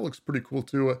like, that looks pretty cool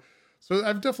too. So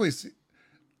I've definitely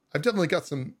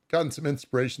gotten some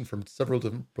inspiration from several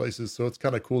different places. So it's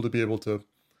kind of cool to be able to,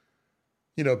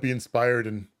 be inspired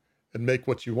and make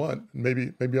what you want. And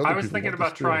maybe other people. I was thinking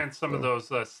about trying some of those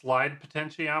slide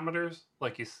potentiometers,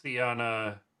 like you see on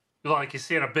a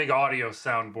big audio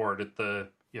soundboard at the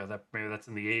maybe that's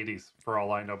in the 80s for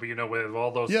all I know. But with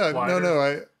all those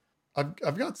sliders.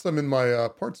 I've got some in my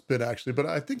parts bin actually, but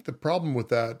I think the problem with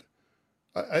that,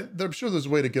 I'm sure there's a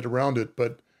way to get around it,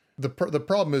 but the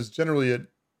problem is generally it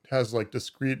has like a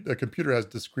computer has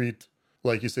discrete,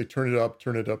 like you say, turn it up,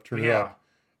 turn it up, turn it up,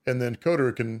 and then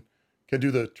coder can do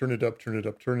the turn it up, turn it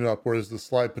up, turn it up, whereas the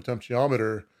slide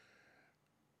potentiometer,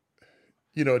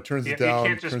 it turns it down, it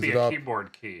can't just turns be it a up.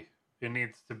 keyboard key. It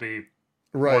needs to be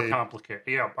more complicated.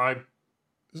 Yeah,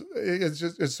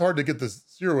 it's hard to get the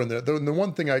zero in there. The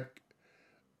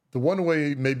one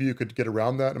way maybe you could get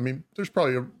around that. I mean, there's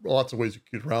probably lots of ways you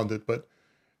could get around it, but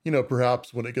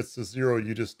perhaps when it gets to 0,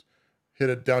 you just hit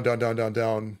it down, down, down, down,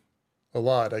 down a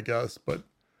lot, I guess. But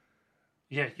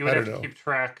yeah, you would have to keep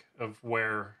track of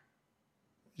where.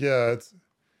 Yeah,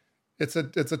 it's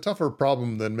a tougher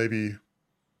problem than maybe.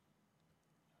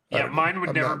 Yeah, don't know. mine would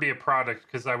I'm never not- be a product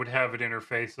because I would have it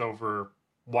interface over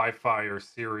Wi-Fi or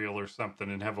serial or something,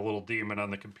 and have a little demon on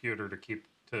the computer to keep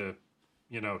to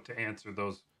answer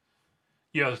those.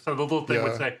 Yeah, so the little thing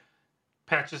would Yeah. say,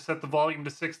 "Patch set the volume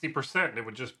to 60%." It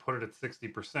would just put it at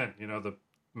 60%. The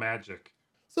magic.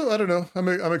 So I don't know.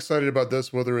 I'm excited about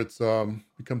this, whether it's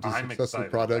becomes a I'm successful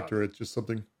excited product about or it's just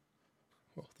something.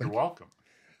 Well, You're thank welcome.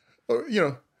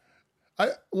 you.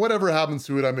 Whatever happens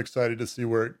to it, I'm excited to see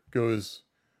where it goes.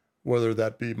 Whether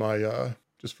that be my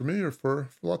just for me or for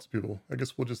lots of people. I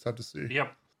guess we'll just have to see.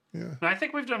 Yep. Yeah. And I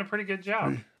think we've done a pretty good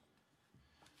job.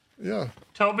 Yeah.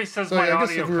 Toby says So, my yeah, I guess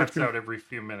audio if we were cuts to- out every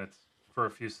few minutes for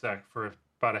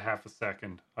about a half a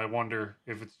second. I wonder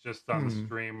if it's just on the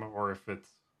stream or if it's.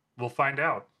 We'll find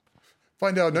out.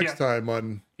 Find out next Yeah. time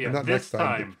on. Yeah, not this next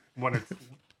time when it's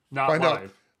not Find out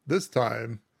live. this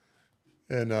time,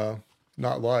 and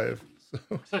not live.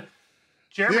 So So,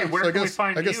 Jeremy, Yeah, where so I can we guess-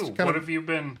 find I guess you? kind What of- have you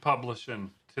been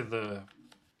publishing to the?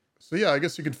 So yeah, I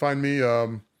guess you can find me.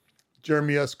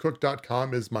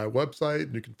 JeremySCook.com is my website,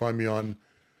 and you can find me on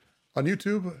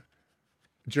YouTube,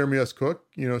 Jeremy S. Cook.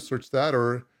 Search that,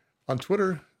 or on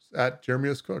Twitter at Jeremy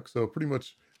S. Cook. So pretty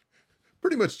much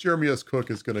Jeremy S. Cook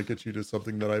is going to get you to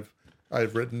something that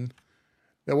I've written.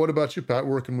 Now, what about you, Pat?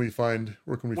 Where can we find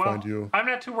find you? I'm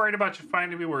not too worried about you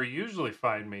finding me where you usually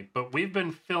find me, but we've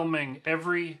been filming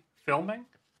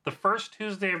the first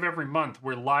Tuesday of every month.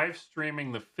 We're live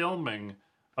streaming the filming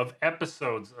of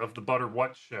episodes of the Butter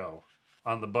What Show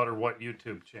on the Butter What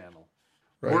YouTube channel.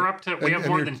 Right. We're up to we have And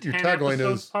more your than 10 tagline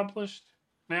episodes is published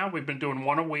now. We've been doing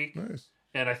one a week, nice.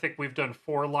 and I think we've done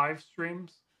 4 live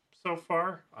streams so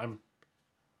far. I'm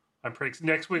pretty.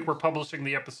 Next week we're publishing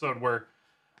the episode where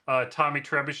Tommy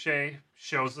Trebuchet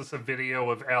shows us a video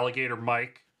of Alligator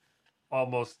Mike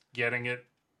almost getting it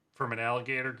from an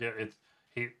alligator.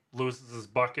 He loses his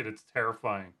bucket. It's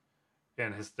terrifying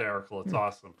and hysterical. It's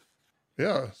awesome.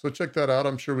 Yeah, so check that out.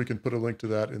 I'm sure we can put a link to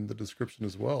that in the description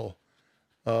as well.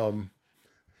 And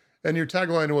your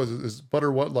tagline is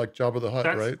butter what, like Jabba the Hutt,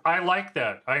 right? I like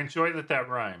that. I enjoy that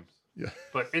rhymes. Yeah.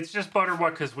 But it's just butter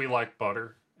what because we like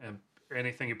butter, and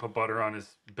anything you put butter on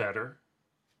is better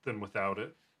than without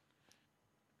it.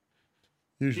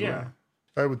 Usually. Yeah.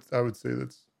 I would say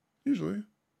that's usually.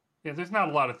 Yeah, there's not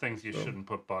a lot of things you shouldn't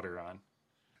put butter on.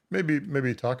 Maybe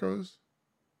tacos.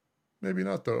 Maybe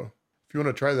not though. If you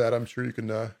want to try that, I'm sure you can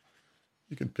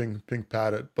ping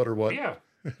Pat at butter what. Yeah.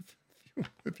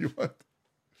 if you want.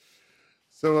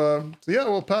 So yeah,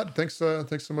 well, Pat, thanks so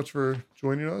much for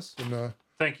joining us, and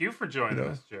Thank you for joining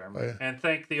us, Jeremy, and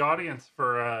thank the audience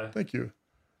for thank you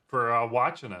for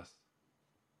watching us.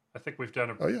 I think we've done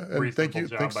a and reasonable thank you,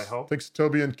 job. I hope. thanks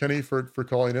Toby and Kenny for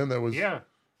calling in. That was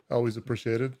always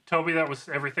appreciated. Toby, that was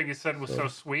everything you said was so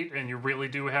sweet, and you really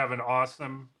do have an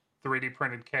awesome 3D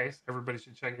printed case. Everybody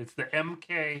should check it. It's the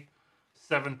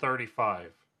MK735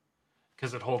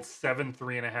 because it holds 7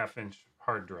 3.5-inch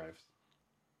hard drives.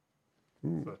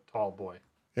 It's a tall boy.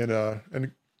 And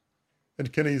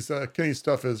Kenny's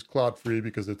stuff is CloudFree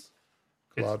because it's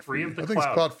CloudFree. It's free of the I think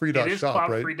cloud. it's CloudFree.shop, It is right?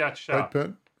 CloudFree.shop.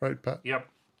 Right, Pat? Yep.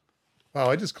 Wow,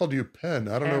 I just called you Pen.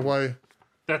 I don't know why.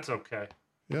 That's okay.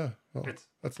 Yeah, well, It's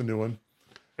that's a new one.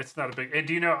 It's not a big. And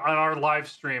do you know on our live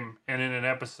stream and in an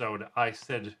episode, I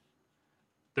said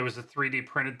there was a 3D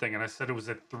printed thing, and I said it was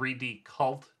at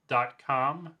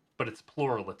 3dcult.com, but it's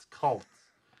plural. It's cults.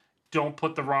 Don't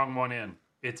put the wrong one in.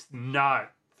 It's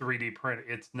not 3D print.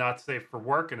 It's not safe for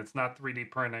work, and it's not 3D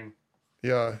printing.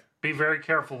 Yeah. Be very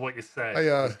careful what you say.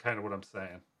 That's kind of what I'm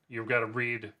saying. You've got to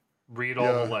read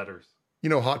all the letters. You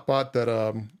know, Hotbot,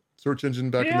 that search engine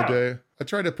back in the day. I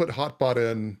tried to put Hotbot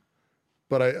in,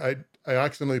 but I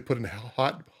accidentally put in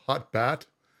Hotbat.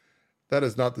 That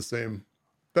is not the same.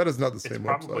 That is not the same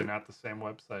website. It's probably not the same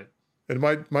website. It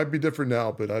might be different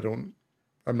now, but I'm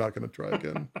not going to try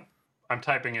again. I'm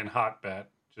typing in Hotbat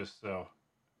just so.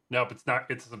 Nope, it's not.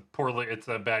 It's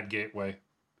a bad gateway,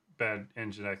 bad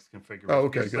Nginx configuration. Oh,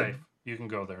 okay, You're good. safe. You can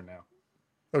go there now.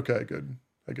 Okay, good.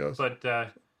 I guess. But all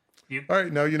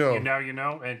right, now you know. Now you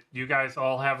know, and you guys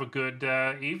all have a good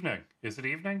evening. Is it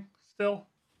evening still?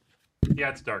 Yeah,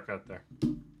 it's dark out there.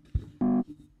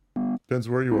 Depends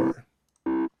where you are.